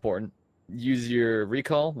whenever it's important. Use your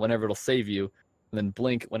recall whenever it'll save you, and then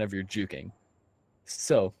blink whenever you're juking.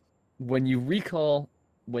 So when you recall,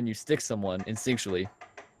 when you stick someone instinctually,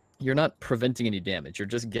 you're not preventing any damage. You're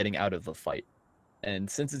just getting out of the fight. And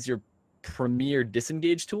since it's your premier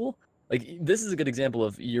disengage tool, like this is a good example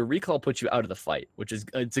of your recall puts you out of the fight, which is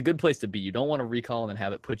it's a good place to be. You don't want to recall and then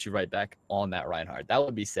have it put you right back on that Reinhardt. That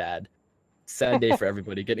would be sad. Sad day for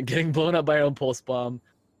everybody getting blown up by your own pulse bomb.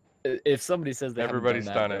 If somebody says that everybody's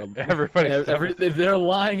done it. Everybody's done it. They're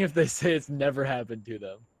lying if they say it's never happened to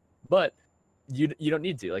them. But you don't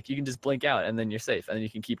need to. Like you can just blink out and then you're safe. And then you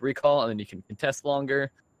can keep recall and then you can contest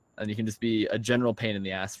longer and you can just be a general pain in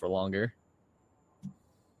the ass for longer.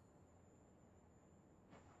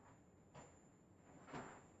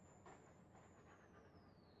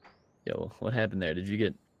 Yo, what happened there? Did you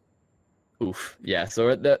get... Oof. Yeah,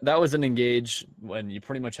 so that was an engage when you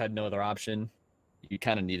pretty much had no other option. You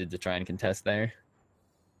kind of needed to try and contest there.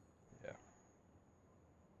 Yeah.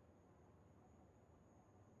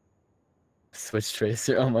 Switch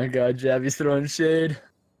Tracer. Oh my god, Jabby's throwing shade.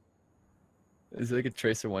 Is it like a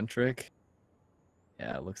Tracer one trick?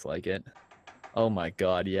 Yeah, it looks like it. Oh my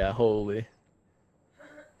god, yeah, holy.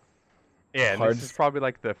 Yeah, and this is probably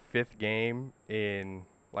like the 5th game in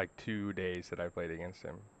like 2 days that I played against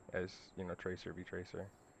him as, you know, Tracer v Tracer.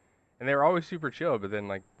 And they were always super chill, but then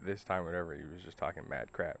like this time, whatever, he was just talking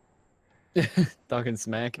mad crap. Talking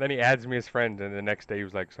smack. Then he adds me as friend, and the next day he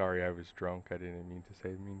was like, "Sorry, I was drunk. I didn't mean to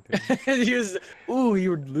say mean things." He was, ooh,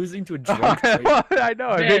 you were losing to a drunk. I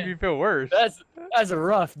know, it made me feel worse. That's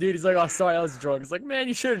rough, dude. He's like, "Oh, sorry, I was drunk." It's like, man,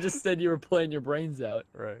 you should have just said you were playing your brains out.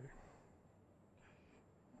 Right.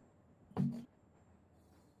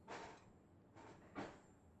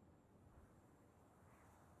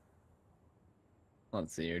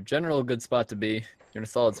 Let's see here. General, good spot to be. You're in a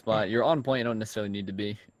solid spot. You're on point. You don't necessarily need to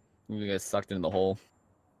be. You guys sucked into the hole.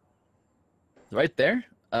 Right there.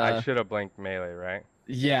 I should have blinked melee, right?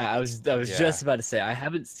 Yeah, I was just about to say. I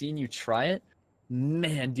haven't seen you try it.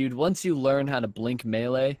 Man, dude, once you learn how to blink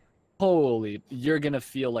melee, holy, you're gonna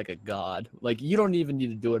feel like a god. Like you don't even need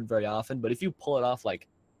to do it very often, but if you pull it off like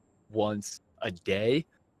once a day,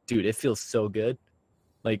 dude, it feels so good.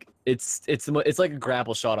 Like it's like a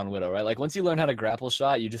grapple shot on Widow, right? Like once you learn how to grapple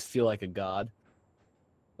shot, you just feel like a god.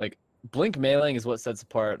 Like blink meleeing is what sets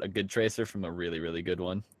apart a good Tracer from a really, really good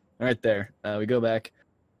one. Right there. We go back.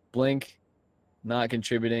 Blink. not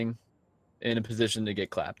contributing, in a position to get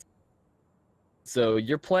clapped. So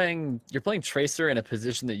you're playing Tracer in a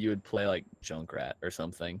position that you would play like Junkrat or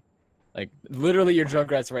something. Like literally your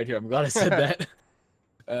Junkrat's right here. I'm glad I said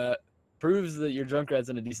that. Proves that your Junkrat's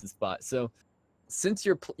in a decent spot. So since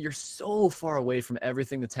you're so far away from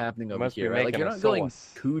everything that's happening over here, right? Like you're not going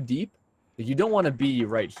too deep. Like, you don't want to be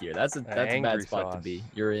right here. That's a bad spot to be.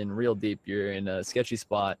 You're in real deep. You're in a sketchy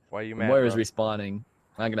spot. Why are you mad, Moira's bro? respawning.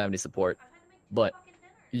 Not gonna have any support. But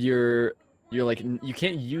you're like, you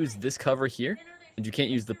can't use this cover here, and you can't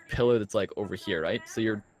use the pillar that's like over here, right? So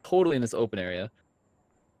you're totally in this open area.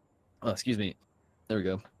 Oh, excuse me. There we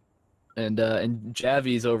go. And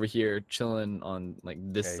Javi's over here chilling on like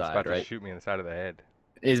this He's side, about right? to shoot me in the side of the head.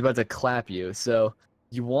 He's about to clap you. So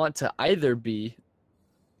you want to either be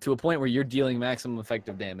to a point where you're dealing maximum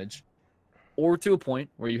effective damage, or to a point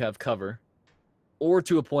where you have cover, or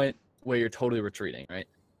to a point where you're totally retreating, right?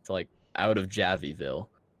 So like out of Javyville.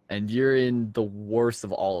 And you're in the worst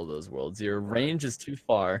of all of those worlds. Your range is too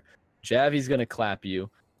far. Javy's gonna clap you,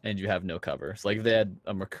 and you have no cover. So like if they had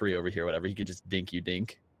a McCree over here, whatever, he could just dink you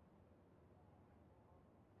dink.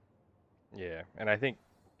 Yeah, and I think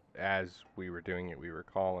as we were doing it, we were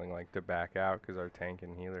calling like to back out because our tank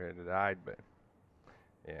and healer had died. But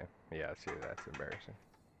yeah, see, that's embarrassing.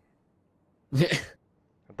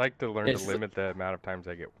 I'd like to learn to limit the amount of times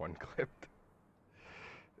I get one clipped.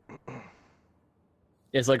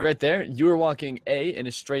 It's like right there, you were walking A in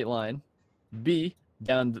a straight line, B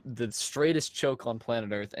down the straightest choke on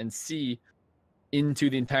planet Earth, and C into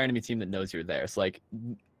the entire enemy team that knows you're there. So like,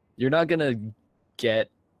 you're not gonna get,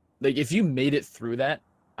 like, if you made it through that,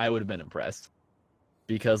 I would have been impressed,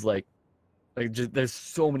 because like just, there's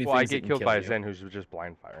so many. Well, things I get killed by a Zen who's just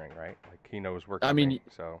blind firing, right? Like he knows we're coming. I mean,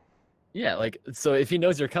 so. Yeah, like, so if he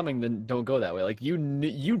knows you're coming, then don't go that way. Like,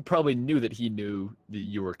 you probably knew that he knew that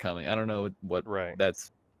you were coming. I don't know what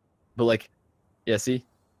that's, but like, yeah, see,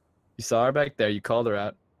 you saw her back there, you called her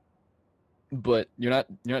out, but you're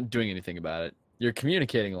not doing anything about it. You're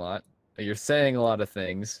communicating a lot, you're saying a lot of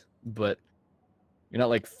things, but you're not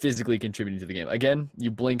like physically contributing to the game. Again,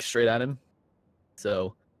 you blink straight at him,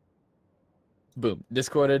 so boom,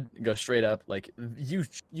 discorded, go straight up. Like, you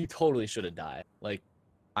totally should have died. Like,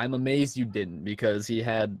 I'm amazed you didn't, because he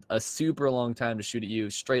had a super long time to shoot at you,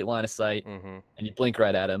 straight line of sight, and you blink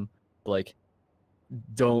right at him. Like,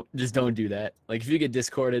 don't do that. Like, if you get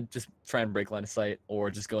discorded, just try and break line of sight, or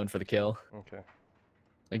just go in for the kill. Okay.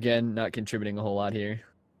 Again, not contributing a whole lot here.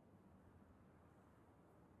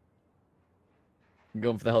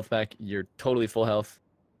 Going for the health pack, you're totally full health.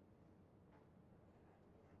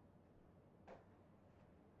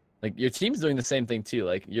 Like, your team's doing the same thing too.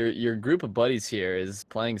 Like, your group of buddies here is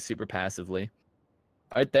playing super passively.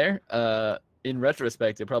 Right there, in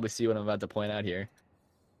retrospect, you'll probably see what I'm about to point out here.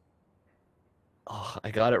 Oh,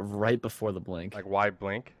 I got it right before the blink. Like, why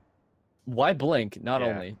blink? Why blink, not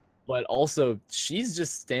only, but also, she's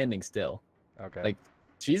just standing still. Okay. Like,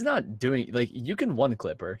 she's not doing, like, you can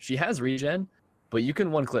one-clip her. She has regen, but you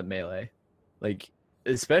can one-clip melee. Like,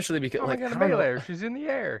 especially because, like, I melee her. She's in the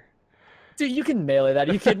air. Dude, you can melee that.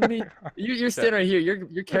 Are you kidding me? You're standing right here.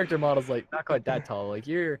 Your character model's like not quite that tall. Like,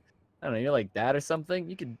 you're, I don't know, you're like that or something.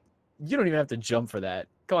 You don't even have to jump for that.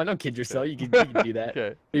 Come on, don't kid yourself. You can do that.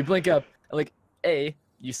 Okay. You blink up, and like,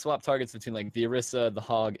 you swap targets between like the Orisa, the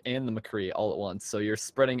Hog, and the McCree all at once. So you're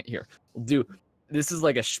spreading here. This is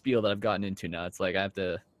like a spiel that I've gotten into now. It's like I have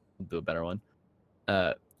to do a better one.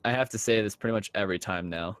 I have to say this pretty much every time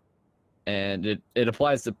now, and it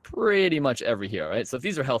applies to pretty much every hero, right? So if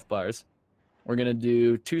these are health bars, we're gonna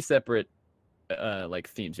do two separate like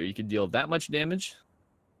themes here. You can deal that much damage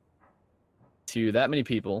to that many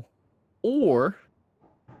people, or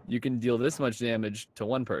you can deal this much damage to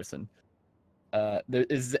one person. There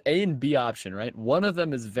is the A and B option, right? One of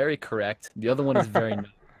them is very correct. The other one is very not.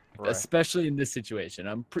 Right. Especially in this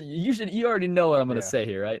situation. You already know what I'm gonna say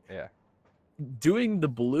here, right? Yeah. Doing the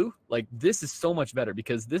blue, like, this is so much better,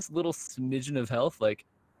 because this little smidgen of health, like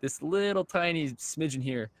this little tiny smidgen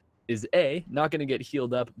here, is A, not going to get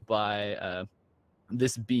healed up by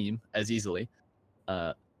this beam as easily.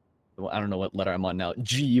 Well, I don't know what letter I'm on now.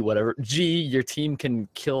 G, whatever. G, your team can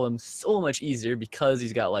kill him so much easier because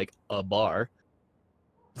he's got, like, a bar.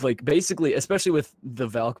 Like, basically, especially with the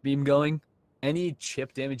Valk beam going, any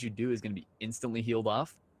chip damage you do is going to be instantly healed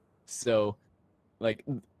off. So, like,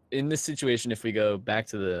 in this situation, if we go back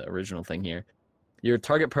to the original thing here, your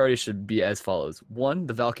target priority should be as follows. 1,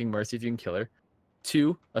 the Valking Mercy if you can kill her.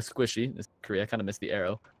 2, a squishy. This Korea, I kind of missed the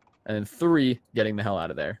arrow. And then 3, getting the hell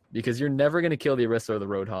out of there. Because you're never going to kill the Orisa or the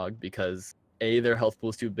Roadhog, because A, their health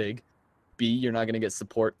pool is too big. B, you're not going to get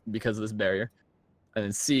support because of this barrier. And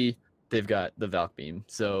then C, they've got the Valk Beam.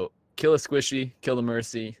 So kill a Squishy, kill the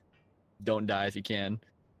Mercy, don't die if you can.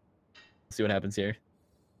 See what happens here.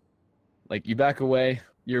 Like, you back away,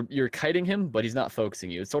 you're kiting him, but he's not focusing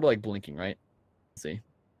you. It's sort of like blinking, right? Let's see.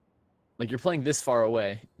 Like, you're playing this far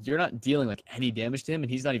away. You're not dealing like any damage to him, and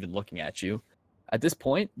he's not even looking at you. At this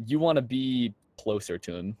point, you want to be closer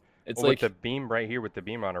to him. It's well, like with the beam right here, with the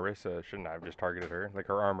beam on Orisa, shouldn't I have just targeted her? Like,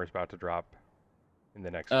 her armor's about to drop in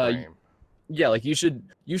the next frame. yeah, like you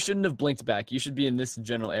shouldn't have blinked back. You should be in this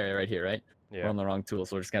general area right here, right? Yeah. We're on the wrong tool,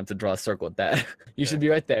 so we're just gonna have to draw a circle with that. You should be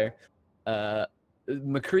right there.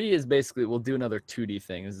 McCree is basically, we'll do another 2D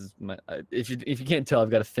thing. This is my, if you can't tell, I've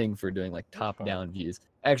got a thing for doing like top-down views.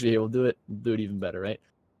 Actually, here we'll do it even better, right?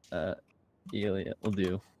 Elia, we'll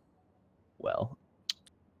do well.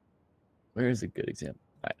 Where is a good example?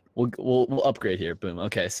 All right, we'll upgrade here. Boom.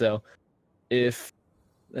 Okay, so if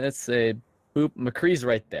let's say boop, McCree's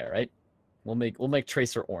right there, right? We'll make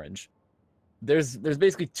Tracer orange. There's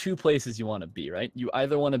basically two places you want to be, right? You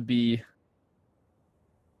either want to be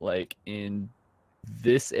like in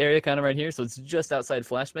this area kind of right here, so it's just outside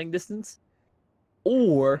flashbang distance,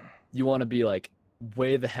 or you want to be like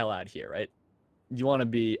way the hell out here, right? You want to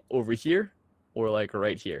be over here or like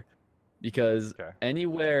right here, because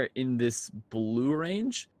anywhere in this blue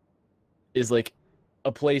range is like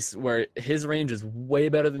a place where his range is way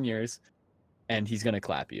better than yours, and he's gonna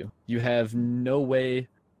clap you. You have no way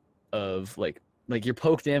of like your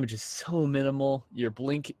poke damage is so minimal, your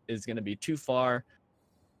blink is gonna be too far.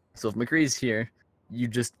 So if McCree's here,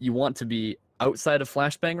 you want to be outside of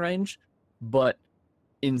flashbang range, but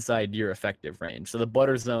inside your effective range. So the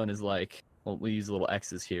butter zone is like, we'll use little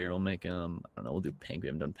X's here. We'll make I don't know, we'll do pink. We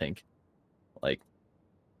haven't done pink. Like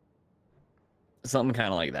something kind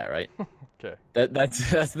of like that, right? Okay.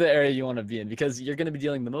 That's the area you want to be in, because you're going to be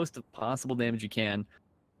dealing the most possible damage you can,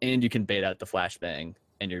 and you can bait out the flashbang,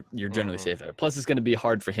 and you're generally safe there. Plus, it's going to be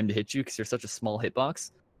hard for him to hit you because you're such a small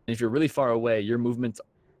hitbox. And if you're really far away, your movements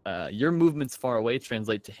far away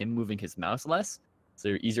translate to him moving his mouse less, so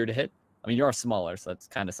you're easier to hit. I mean, you are smaller, so that's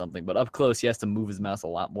kind of something. But up close, he has to move his mouse a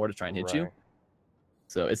lot more to try and hit you.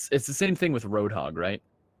 So it's the same thing with Roadhog, right?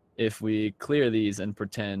 If we clear these and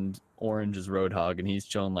pretend orange is Roadhog and he's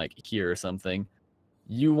chilling like here or something,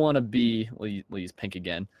 you want to be, we'll use pink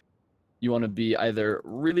again. You want to be either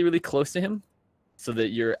really, really close to him so that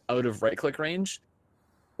you're out of right-click range,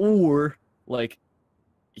 or like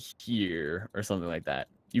here or something like that.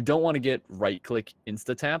 You don't want to get right-click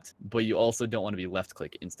insta-tapped, but you also don't want to be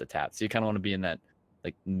left-click insta-tapped. So you kind of want to be in that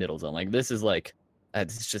like middle zone. Like this is like,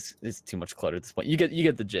 it's too much clutter at this point. You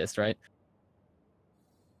get the gist, right?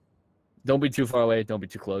 Don't be too far away. Don't be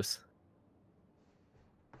too close.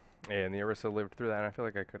 Yeah, and the Orisa lived through that, and I feel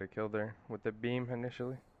like I could have killed her with the beam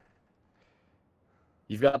initially.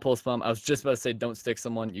 You've got Pulse Bomb. I was just about to say don't stick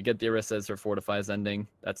someone. You get the Orisa as her Fortifies ending.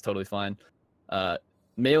 That's totally fine.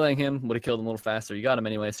 Meleeing him would have killed him a little faster. You got him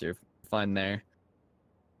anyway, so you're fine there.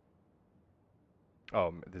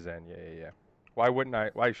 Oh, the Zen. Yeah.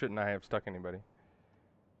 Why shouldn't I have stuck anybody?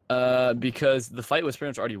 Because the fight was pretty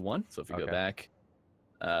much already won. So if you go back,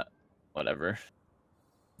 whatever.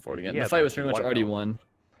 Forward again. The fight was pretty much already won.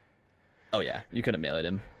 Oh yeah, you could have meleeed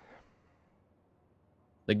him.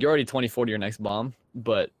 Like, you're already 24 to your next bomb,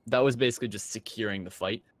 but that was basically just securing the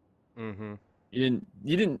fight. Mm-hmm. You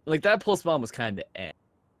didn't like that pulse bomb was kind of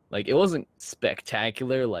like, it wasn't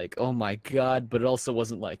spectacular, like, oh my god, but it also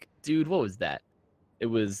wasn't like, dude, what was that? It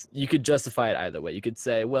was, you could justify it either way. You could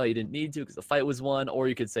say, well, you didn't need to because the fight was won, or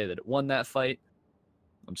you could say that it won that fight.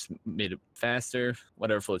 I just made it faster,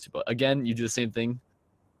 whatever floats your boat. Again, you do the same thing.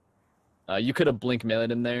 You could have blink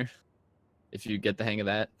meleeed him there if you get the hang of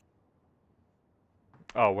that.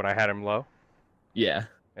 Oh, when I had him low? Yeah.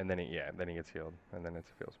 And then he gets healed, and then it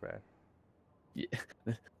feels bad.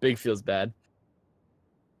 Yeah. Big feels bad.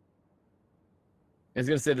 I was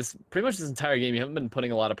gonna say, this pretty much this entire game, you haven't been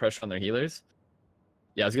putting a lot of pressure on their healers.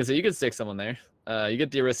 Yeah, I was gonna say you could stick someone there. You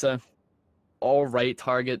get the Orisa, all right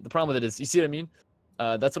target. The problem with it is, you see what I mean?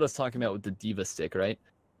 That's what I was talking about with the Diva stick, right?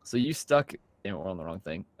 So you stuck. Damn, we're on the wrong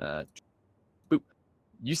thing. Boop.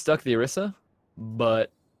 You stuck the Orisa,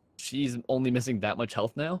 but she's only missing that much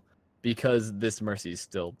health now because this Mercy is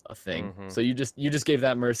still a thing. So you just gave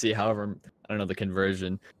that Mercy, however, I don't know the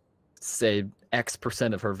conversion, say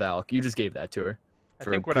X% of her Valk. You just gave that to her. I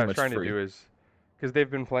think what I'm trying to do is, because they've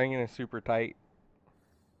been playing in a super tight,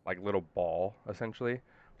 like, little ball, essentially.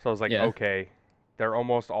 So I was like, okay, they're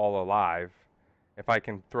almost all alive. If I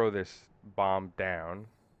can throw this bomb down,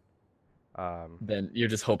 then you're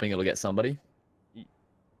just hoping it'll get somebody.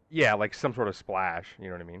 Yeah, like some sort of splash. You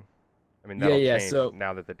know what I mean? I mean that'll change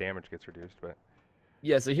now that the damage gets reduced, but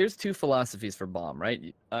Yeah, so here's two philosophies for bomb, right?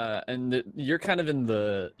 You're kind of in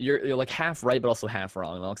the you're like half right but also half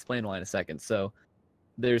wrong, and I'll explain why in a second. So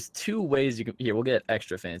there's two ways you can here, we'll get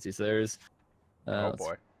extra fancy. So there's Oh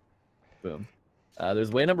boy. boom.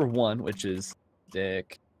 There's way number one, which is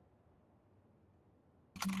stick.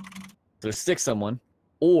 So stick someone,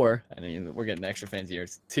 or I mean we're getting extra fancy here.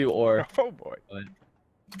 It's two or Oh boy.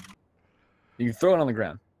 you can throw it on the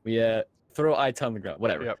ground. We throw item on the ground,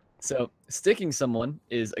 whatever. Yep. So sticking someone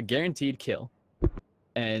is a guaranteed kill,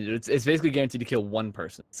 and it's basically guaranteed to kill one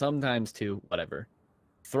person, sometimes two, whatever.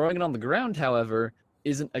 Throwing it on the ground, however,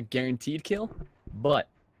 isn't a guaranteed kill, but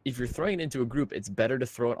if you're throwing it into a group, it's better to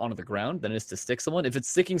throw it onto the ground than it is to stick someone. If it's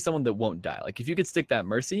sticking someone that won't die, like if you could stick that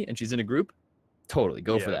Mercy and she's in a group, totally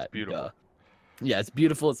go for that. It's beautiful. Yeah, it's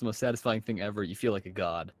beautiful. It's the most satisfying thing ever. You feel like a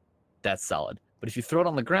god. That's solid. But if you throw it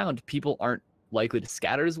on the ground, people aren't likely to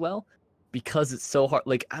scatter as well because it's so hard.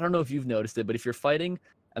 Like, I don't know if you've noticed it, but if you're fighting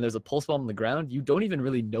and there's a pulse bomb on the ground, you don't even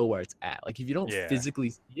really know where it's at. Like, if you don't physically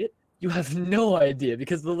see it, you have no idea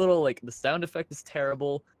because the little, like, the sound effect is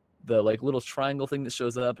terrible. The, like, little triangle thing that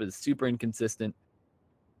shows up is super inconsistent.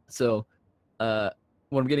 So, what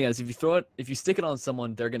I'm getting at is if you stick it on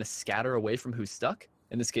someone, they're going to scatter away from who's stuck.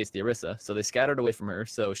 In this case, the Orisa. So they scattered away from her.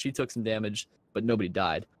 So she took some damage, but nobody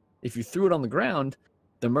died. If you threw it on the ground,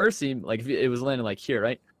 the Mercy, like if it was landing like here,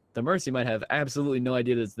 right? The Mercy might have absolutely no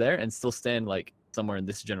idea that it's there and still stand like somewhere in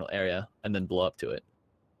this general area and then blow up to it.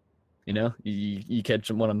 You know, you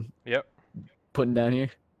catch what I'm putting down here.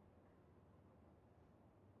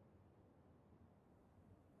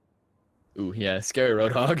 Ooh, yeah, scary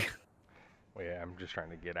Roadhog. Well, yeah, I'm just trying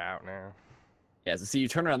to get out now. Yeah, so see, you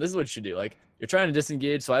turn around. This is what you should do. Like, you're trying to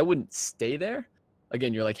disengage, so I wouldn't stay there.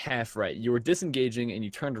 Again, you're like half right. You were disengaging and you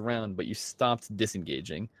turned around, but you stopped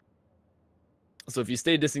disengaging. So if you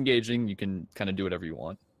stay disengaging, you can kind of do whatever you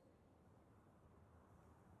want.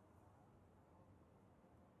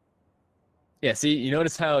 Yeah, see, you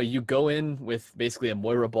notice how you go in with basically a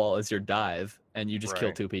Moira ball as your dive, and you just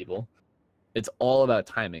kill two people. It's all about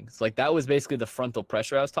timing. So, like, that was basically the frontal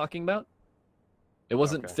pressure I was talking about. It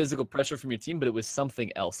wasn't physical pressure from your team, but it was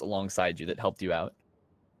something else alongside you that helped you out.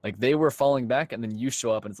 Like, they were falling back, and then you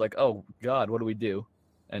show up, and it's like, oh, God, what do we do?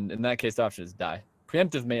 And in that case, the option is die.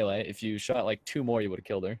 Preemptive melee, if you shot, like, two more, you would have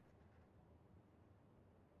killed her.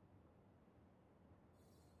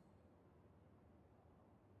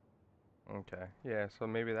 Okay. Yeah, so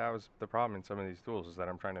maybe that was the problem in some of these duels, is that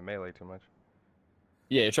I'm trying to melee too much.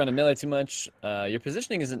 Yeah, you're trying to melee too much. Your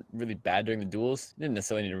positioning isn't really bad during the duels. You didn't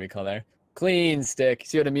necessarily need to recall there. Clean stick.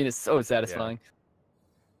 See what I mean? It's so satisfying. Yeah.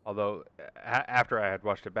 Although, after I had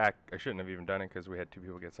watched it back, I shouldn't have even done it because we had two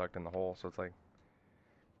people get sucked in the hole. So it's like,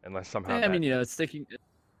 unless somehow. Yeah, I mean, you know, it's sticking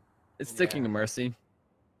to Mercy.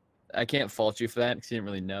 I can't fault you for that because you didn't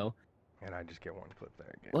really know. And I just get one clip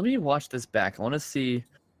there again. Let me watch this back. I want to see,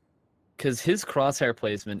 because his crosshair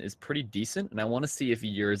placement is pretty decent, and I want to see if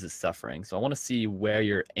yours is suffering. So I want to see where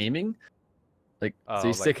you're aiming. Like, so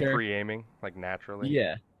you stick like pre-aiming, like naturally.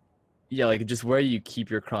 Yeah. Yeah, like just where you keep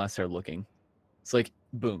your crosshair looking. It's like,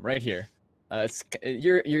 boom, right here.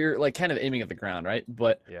 You're like kind of aiming at the ground, right?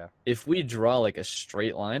 But if we draw like a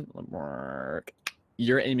straight line,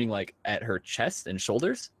 you're aiming like at her chest and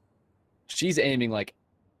shoulders. She's aiming like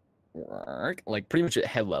pretty much at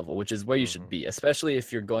head level, which is where you should be, especially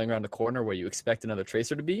if you're going around a corner where you expect another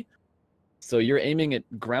tracer to be. So you're aiming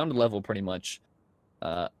at ground level pretty much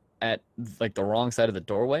at like the wrong side of the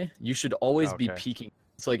doorway. You should always be peeking.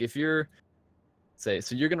 So like if you're, so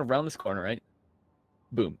you're going to round this corner, right?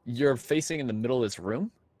 Boom. You're facing in the middle of this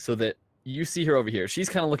room so that you see her over here. She's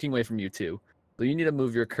kind of looking away from you too. So you need to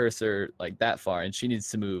move your cursor like that far, and she needs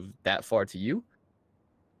to move that far to you.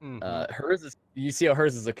 Hers is, you see how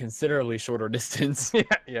hers is a considerably shorter distance.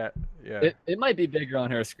 Yeah. It might be bigger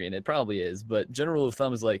on her screen. It probably is, but general rule of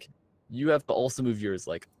thumb is like you have to also move yours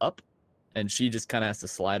like up, and she just kind of has to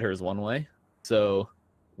slide hers one way. So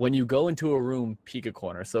when you go into a room, peek a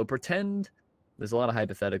corner. So pretend, there's a lot of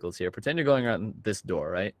hypotheticals here. Pretend you're going around this door,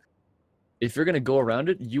 right? If you're going to go around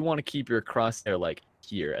it, you want to keep your crosshair like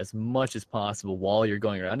here as much as possible while you're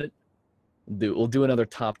going around it. We'll do another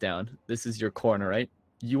top down. This is your corner, right?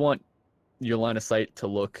 You want your line of sight to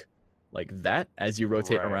look like that as you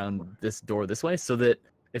rotate around this door this way, so that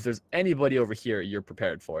if there's anybody over here, you're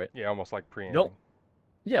prepared for it. Yeah, almost like pre-aiming.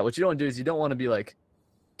 Yeah, what you don't do is you don't want to be like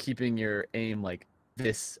keeping your aim like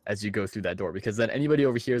this as you go through that door, because then anybody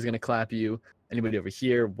over here is going to clap you. Anybody over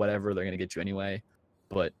here, whatever, they're going to get you anyway.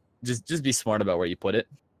 But just be smart about where you put it.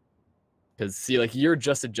 Because see, like you're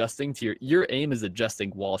just adjusting to your aim is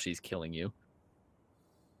adjusting while she's killing you.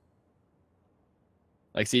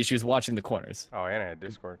 Like, see, she was watching the corners. Oh, and I had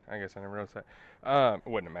Discord. I guess I never noticed that. It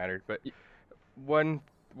wouldn't have mattered. But one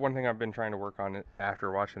one thing I've been trying to work on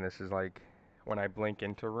after watching this is like when I blink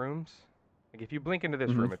into rooms. Like if you blink into this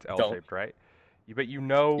Mm-hmm. room, it's Don't. L-shaped, right? But you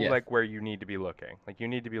know Yeah. like where you need to be looking. Like you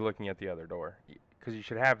need to be looking at the other door because you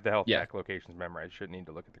should have the health Yeah. pack locations memorized. You shouldn't need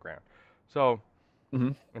to look at the ground. So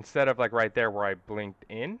Mm-hmm. instead of like right there where I blinked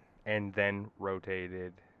in and then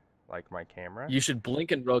rotated like my camera. You should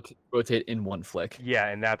blink and rotate in one flick. Yeah,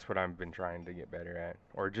 and that's what I've been trying to get better at,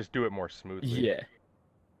 or just do it more smoothly. Yeah.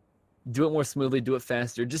 Do it more smoothly. Do it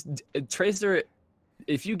faster. Just Tracer.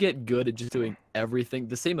 If you get good at just doing everything,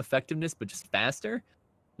 the same effectiveness but just faster,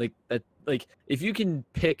 like that. Like if you can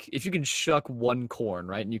shuck one corn,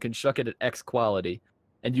 right, and you can shuck it at X quality,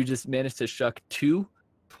 and you just manage to shuck two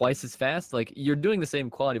twice as fast, like you're doing the same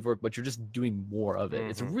quality of work, but you're just doing more of it.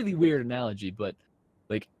 It's a really weird analogy, but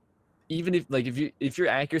like even if your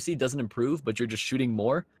accuracy doesn't improve, but you're just shooting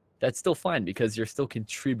more, that's still fine because you're still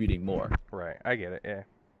contributing more. Right, I get it. Yeah.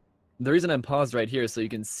 The reason I'm paused right here is so you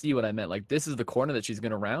can see what I meant. Like this is the corner that she's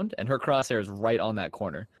gonna round, and her crosshair is right on that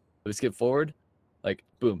corner. So we skip forward, like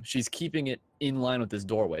boom, she's keeping it in line with this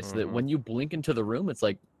doorway, so that when you blink into the room, it's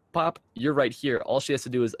like pop, you're right here. All she has to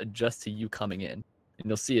do is adjust to you coming in, and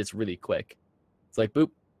you'll see it's really quick. It's like boop,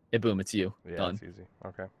 boom, it's you. Yeah, Done. it's easy.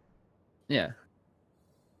 Okay. Yeah.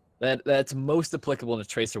 That's most applicable in a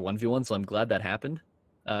Tracer 1v1, so I'm glad that happened.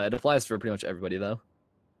 It applies for pretty much everybody though.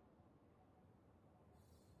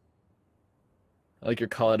 I like your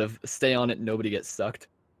call out of stay on it, nobody gets sucked.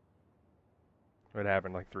 It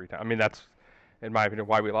happened like 3 times. I mean, that's, in my opinion,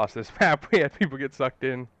 why we lost this map. We had people get sucked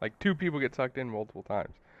in, like 2 people get sucked in multiple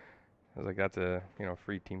times. I was like, that's a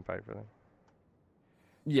free team fight for them.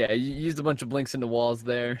 Yeah, you used a bunch of blinks into walls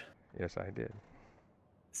there. Yes, I did.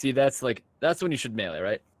 See, that's when you should melee,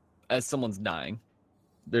 right? As someone's dying.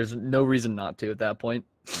 There's no reason not to at that point.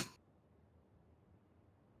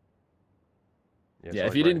 Yeah,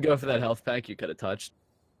 if you didn't go for that health pack, you could have touched.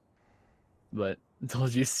 But I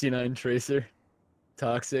told you, C9 Tracer.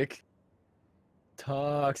 Toxic.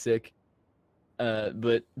 Toxic.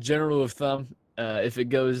 But general rule of thumb, if it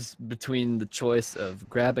goes between the choice of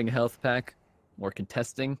grabbing a health pack or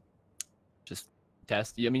contesting, just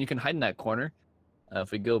test. I mean, you can hide in that corner.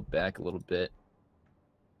 If we go back a little bit,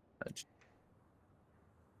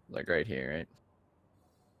 like right here, right?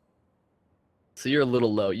 So you're a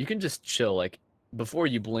little low. You can just chill, like before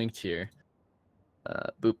you blinked here.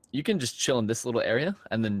 Boop. You can just chill in this little area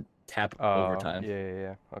and then tap overtime.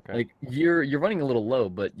 Yeah. Okay. Like you're running a little low,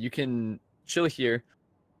 but you can chill here,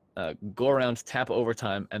 go around, tap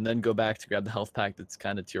overtime, and then go back to grab the health pack that's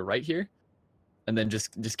kind of to your right here, and then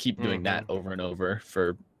just keep doing that over and over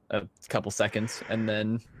for a couple seconds, and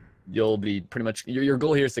then you'll be pretty much your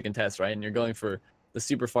goal here is to contest, right? And you're going for the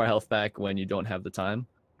super far health pack when you don't have the time.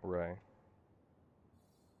 Right.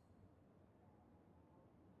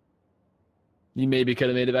 You maybe could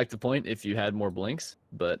have made it back to point if you had more blinks,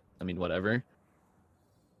 but I mean, whatever.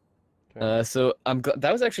 Okay. So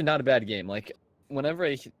that was actually not a bad game. Like, whenever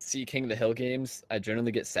I see King of the Hill games, I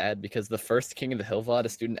generally get sad because the first King of the Hill VOD a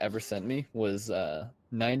student ever sent me was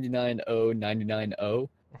 99-0-99-0.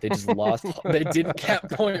 They just lost. They didn't cap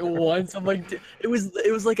point once. I'm like, it was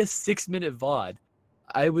like a 6-minute VOD.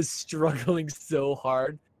 I was struggling so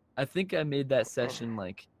hard. I think I made that session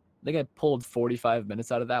like, I think I pulled 45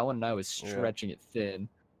 minutes out of that one, and I was stretching it thin.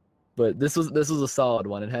 But this was a solid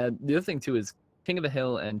one. It had the other thing too is King of the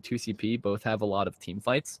Hill and 2CP both have a lot of team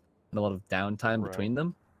fights and a lot of downtime between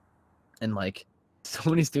them, and like so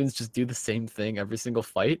many students just do the same thing every single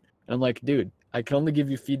fight. And I'm like, dude, I can only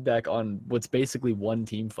give you feedback on what's basically one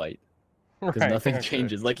team fight because nothing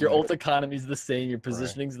changes. Like your ult economy is the same, your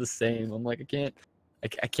positioning's the same. I'm like,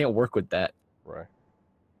 I can't work with that. Right.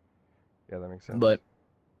 Yeah, that makes sense. But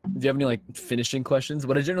do you have any like finishing questions?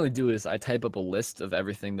 What I generally do is I type up a list of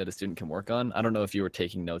everything that a student can work on. I don't know if you were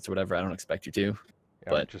taking notes or whatever. I don't expect you to. Yeah,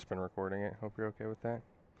 but I've just been recording it. Hope you're okay with that.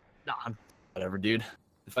 Nah, whatever, dude.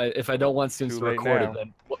 If I don't want students to record it,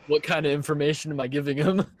 then what kind of information am I giving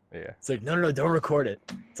them? Yeah. It's like no, don't record it.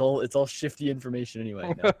 It's all shifty information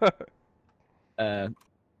anyway. No.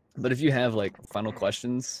 But if you have like final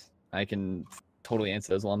questions, I can totally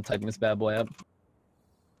answer those while I'm typing this bad boy up.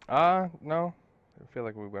 No. I feel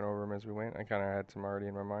like we went over them as we went. I kind of had some already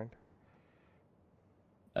in my mind.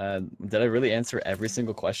 Did I really answer every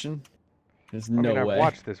single question? There's no way. I've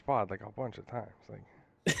watched this VOD like a bunch of times.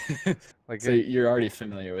 Like, so you're already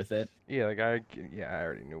familiar with it. Yeah, I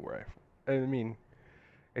already knew where I mean,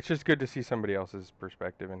 it's just good to see somebody else's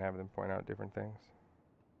perspective and have them point out different things.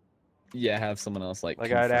 Yeah, have someone else like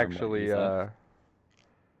I'd actually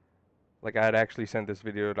sent this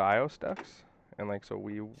video to IO Stux, and like so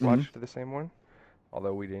we watched the same one.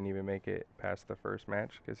 Although we didn't even make it past the first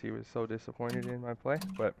match because he was so disappointed in my play.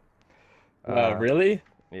 But Wow, really?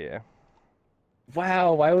 yeah,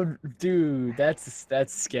 Wow, why would dude, that's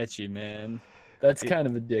sketchy, man. That's kind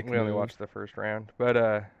of a dick we only move. watched the first round. But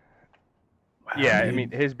Wow, yeah, I mean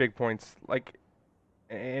dude. his big points like,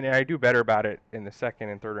 and I do better about it in the second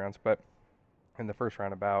and third rounds, but in the first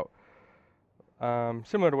round about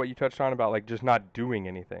similar to what you touched on about like just not doing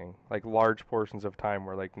anything, like large portions of time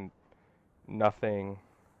where like nothing,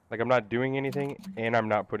 like I'm not doing anything and I'm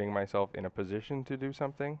not putting myself in a position to do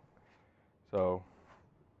something. So,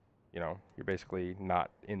 you're basically not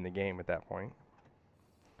in the game at that point.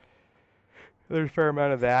 There's a fair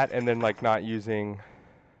amount of that, and then like not using,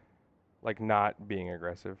 like not being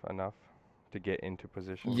aggressive enough to get into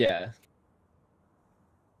position. Yeah.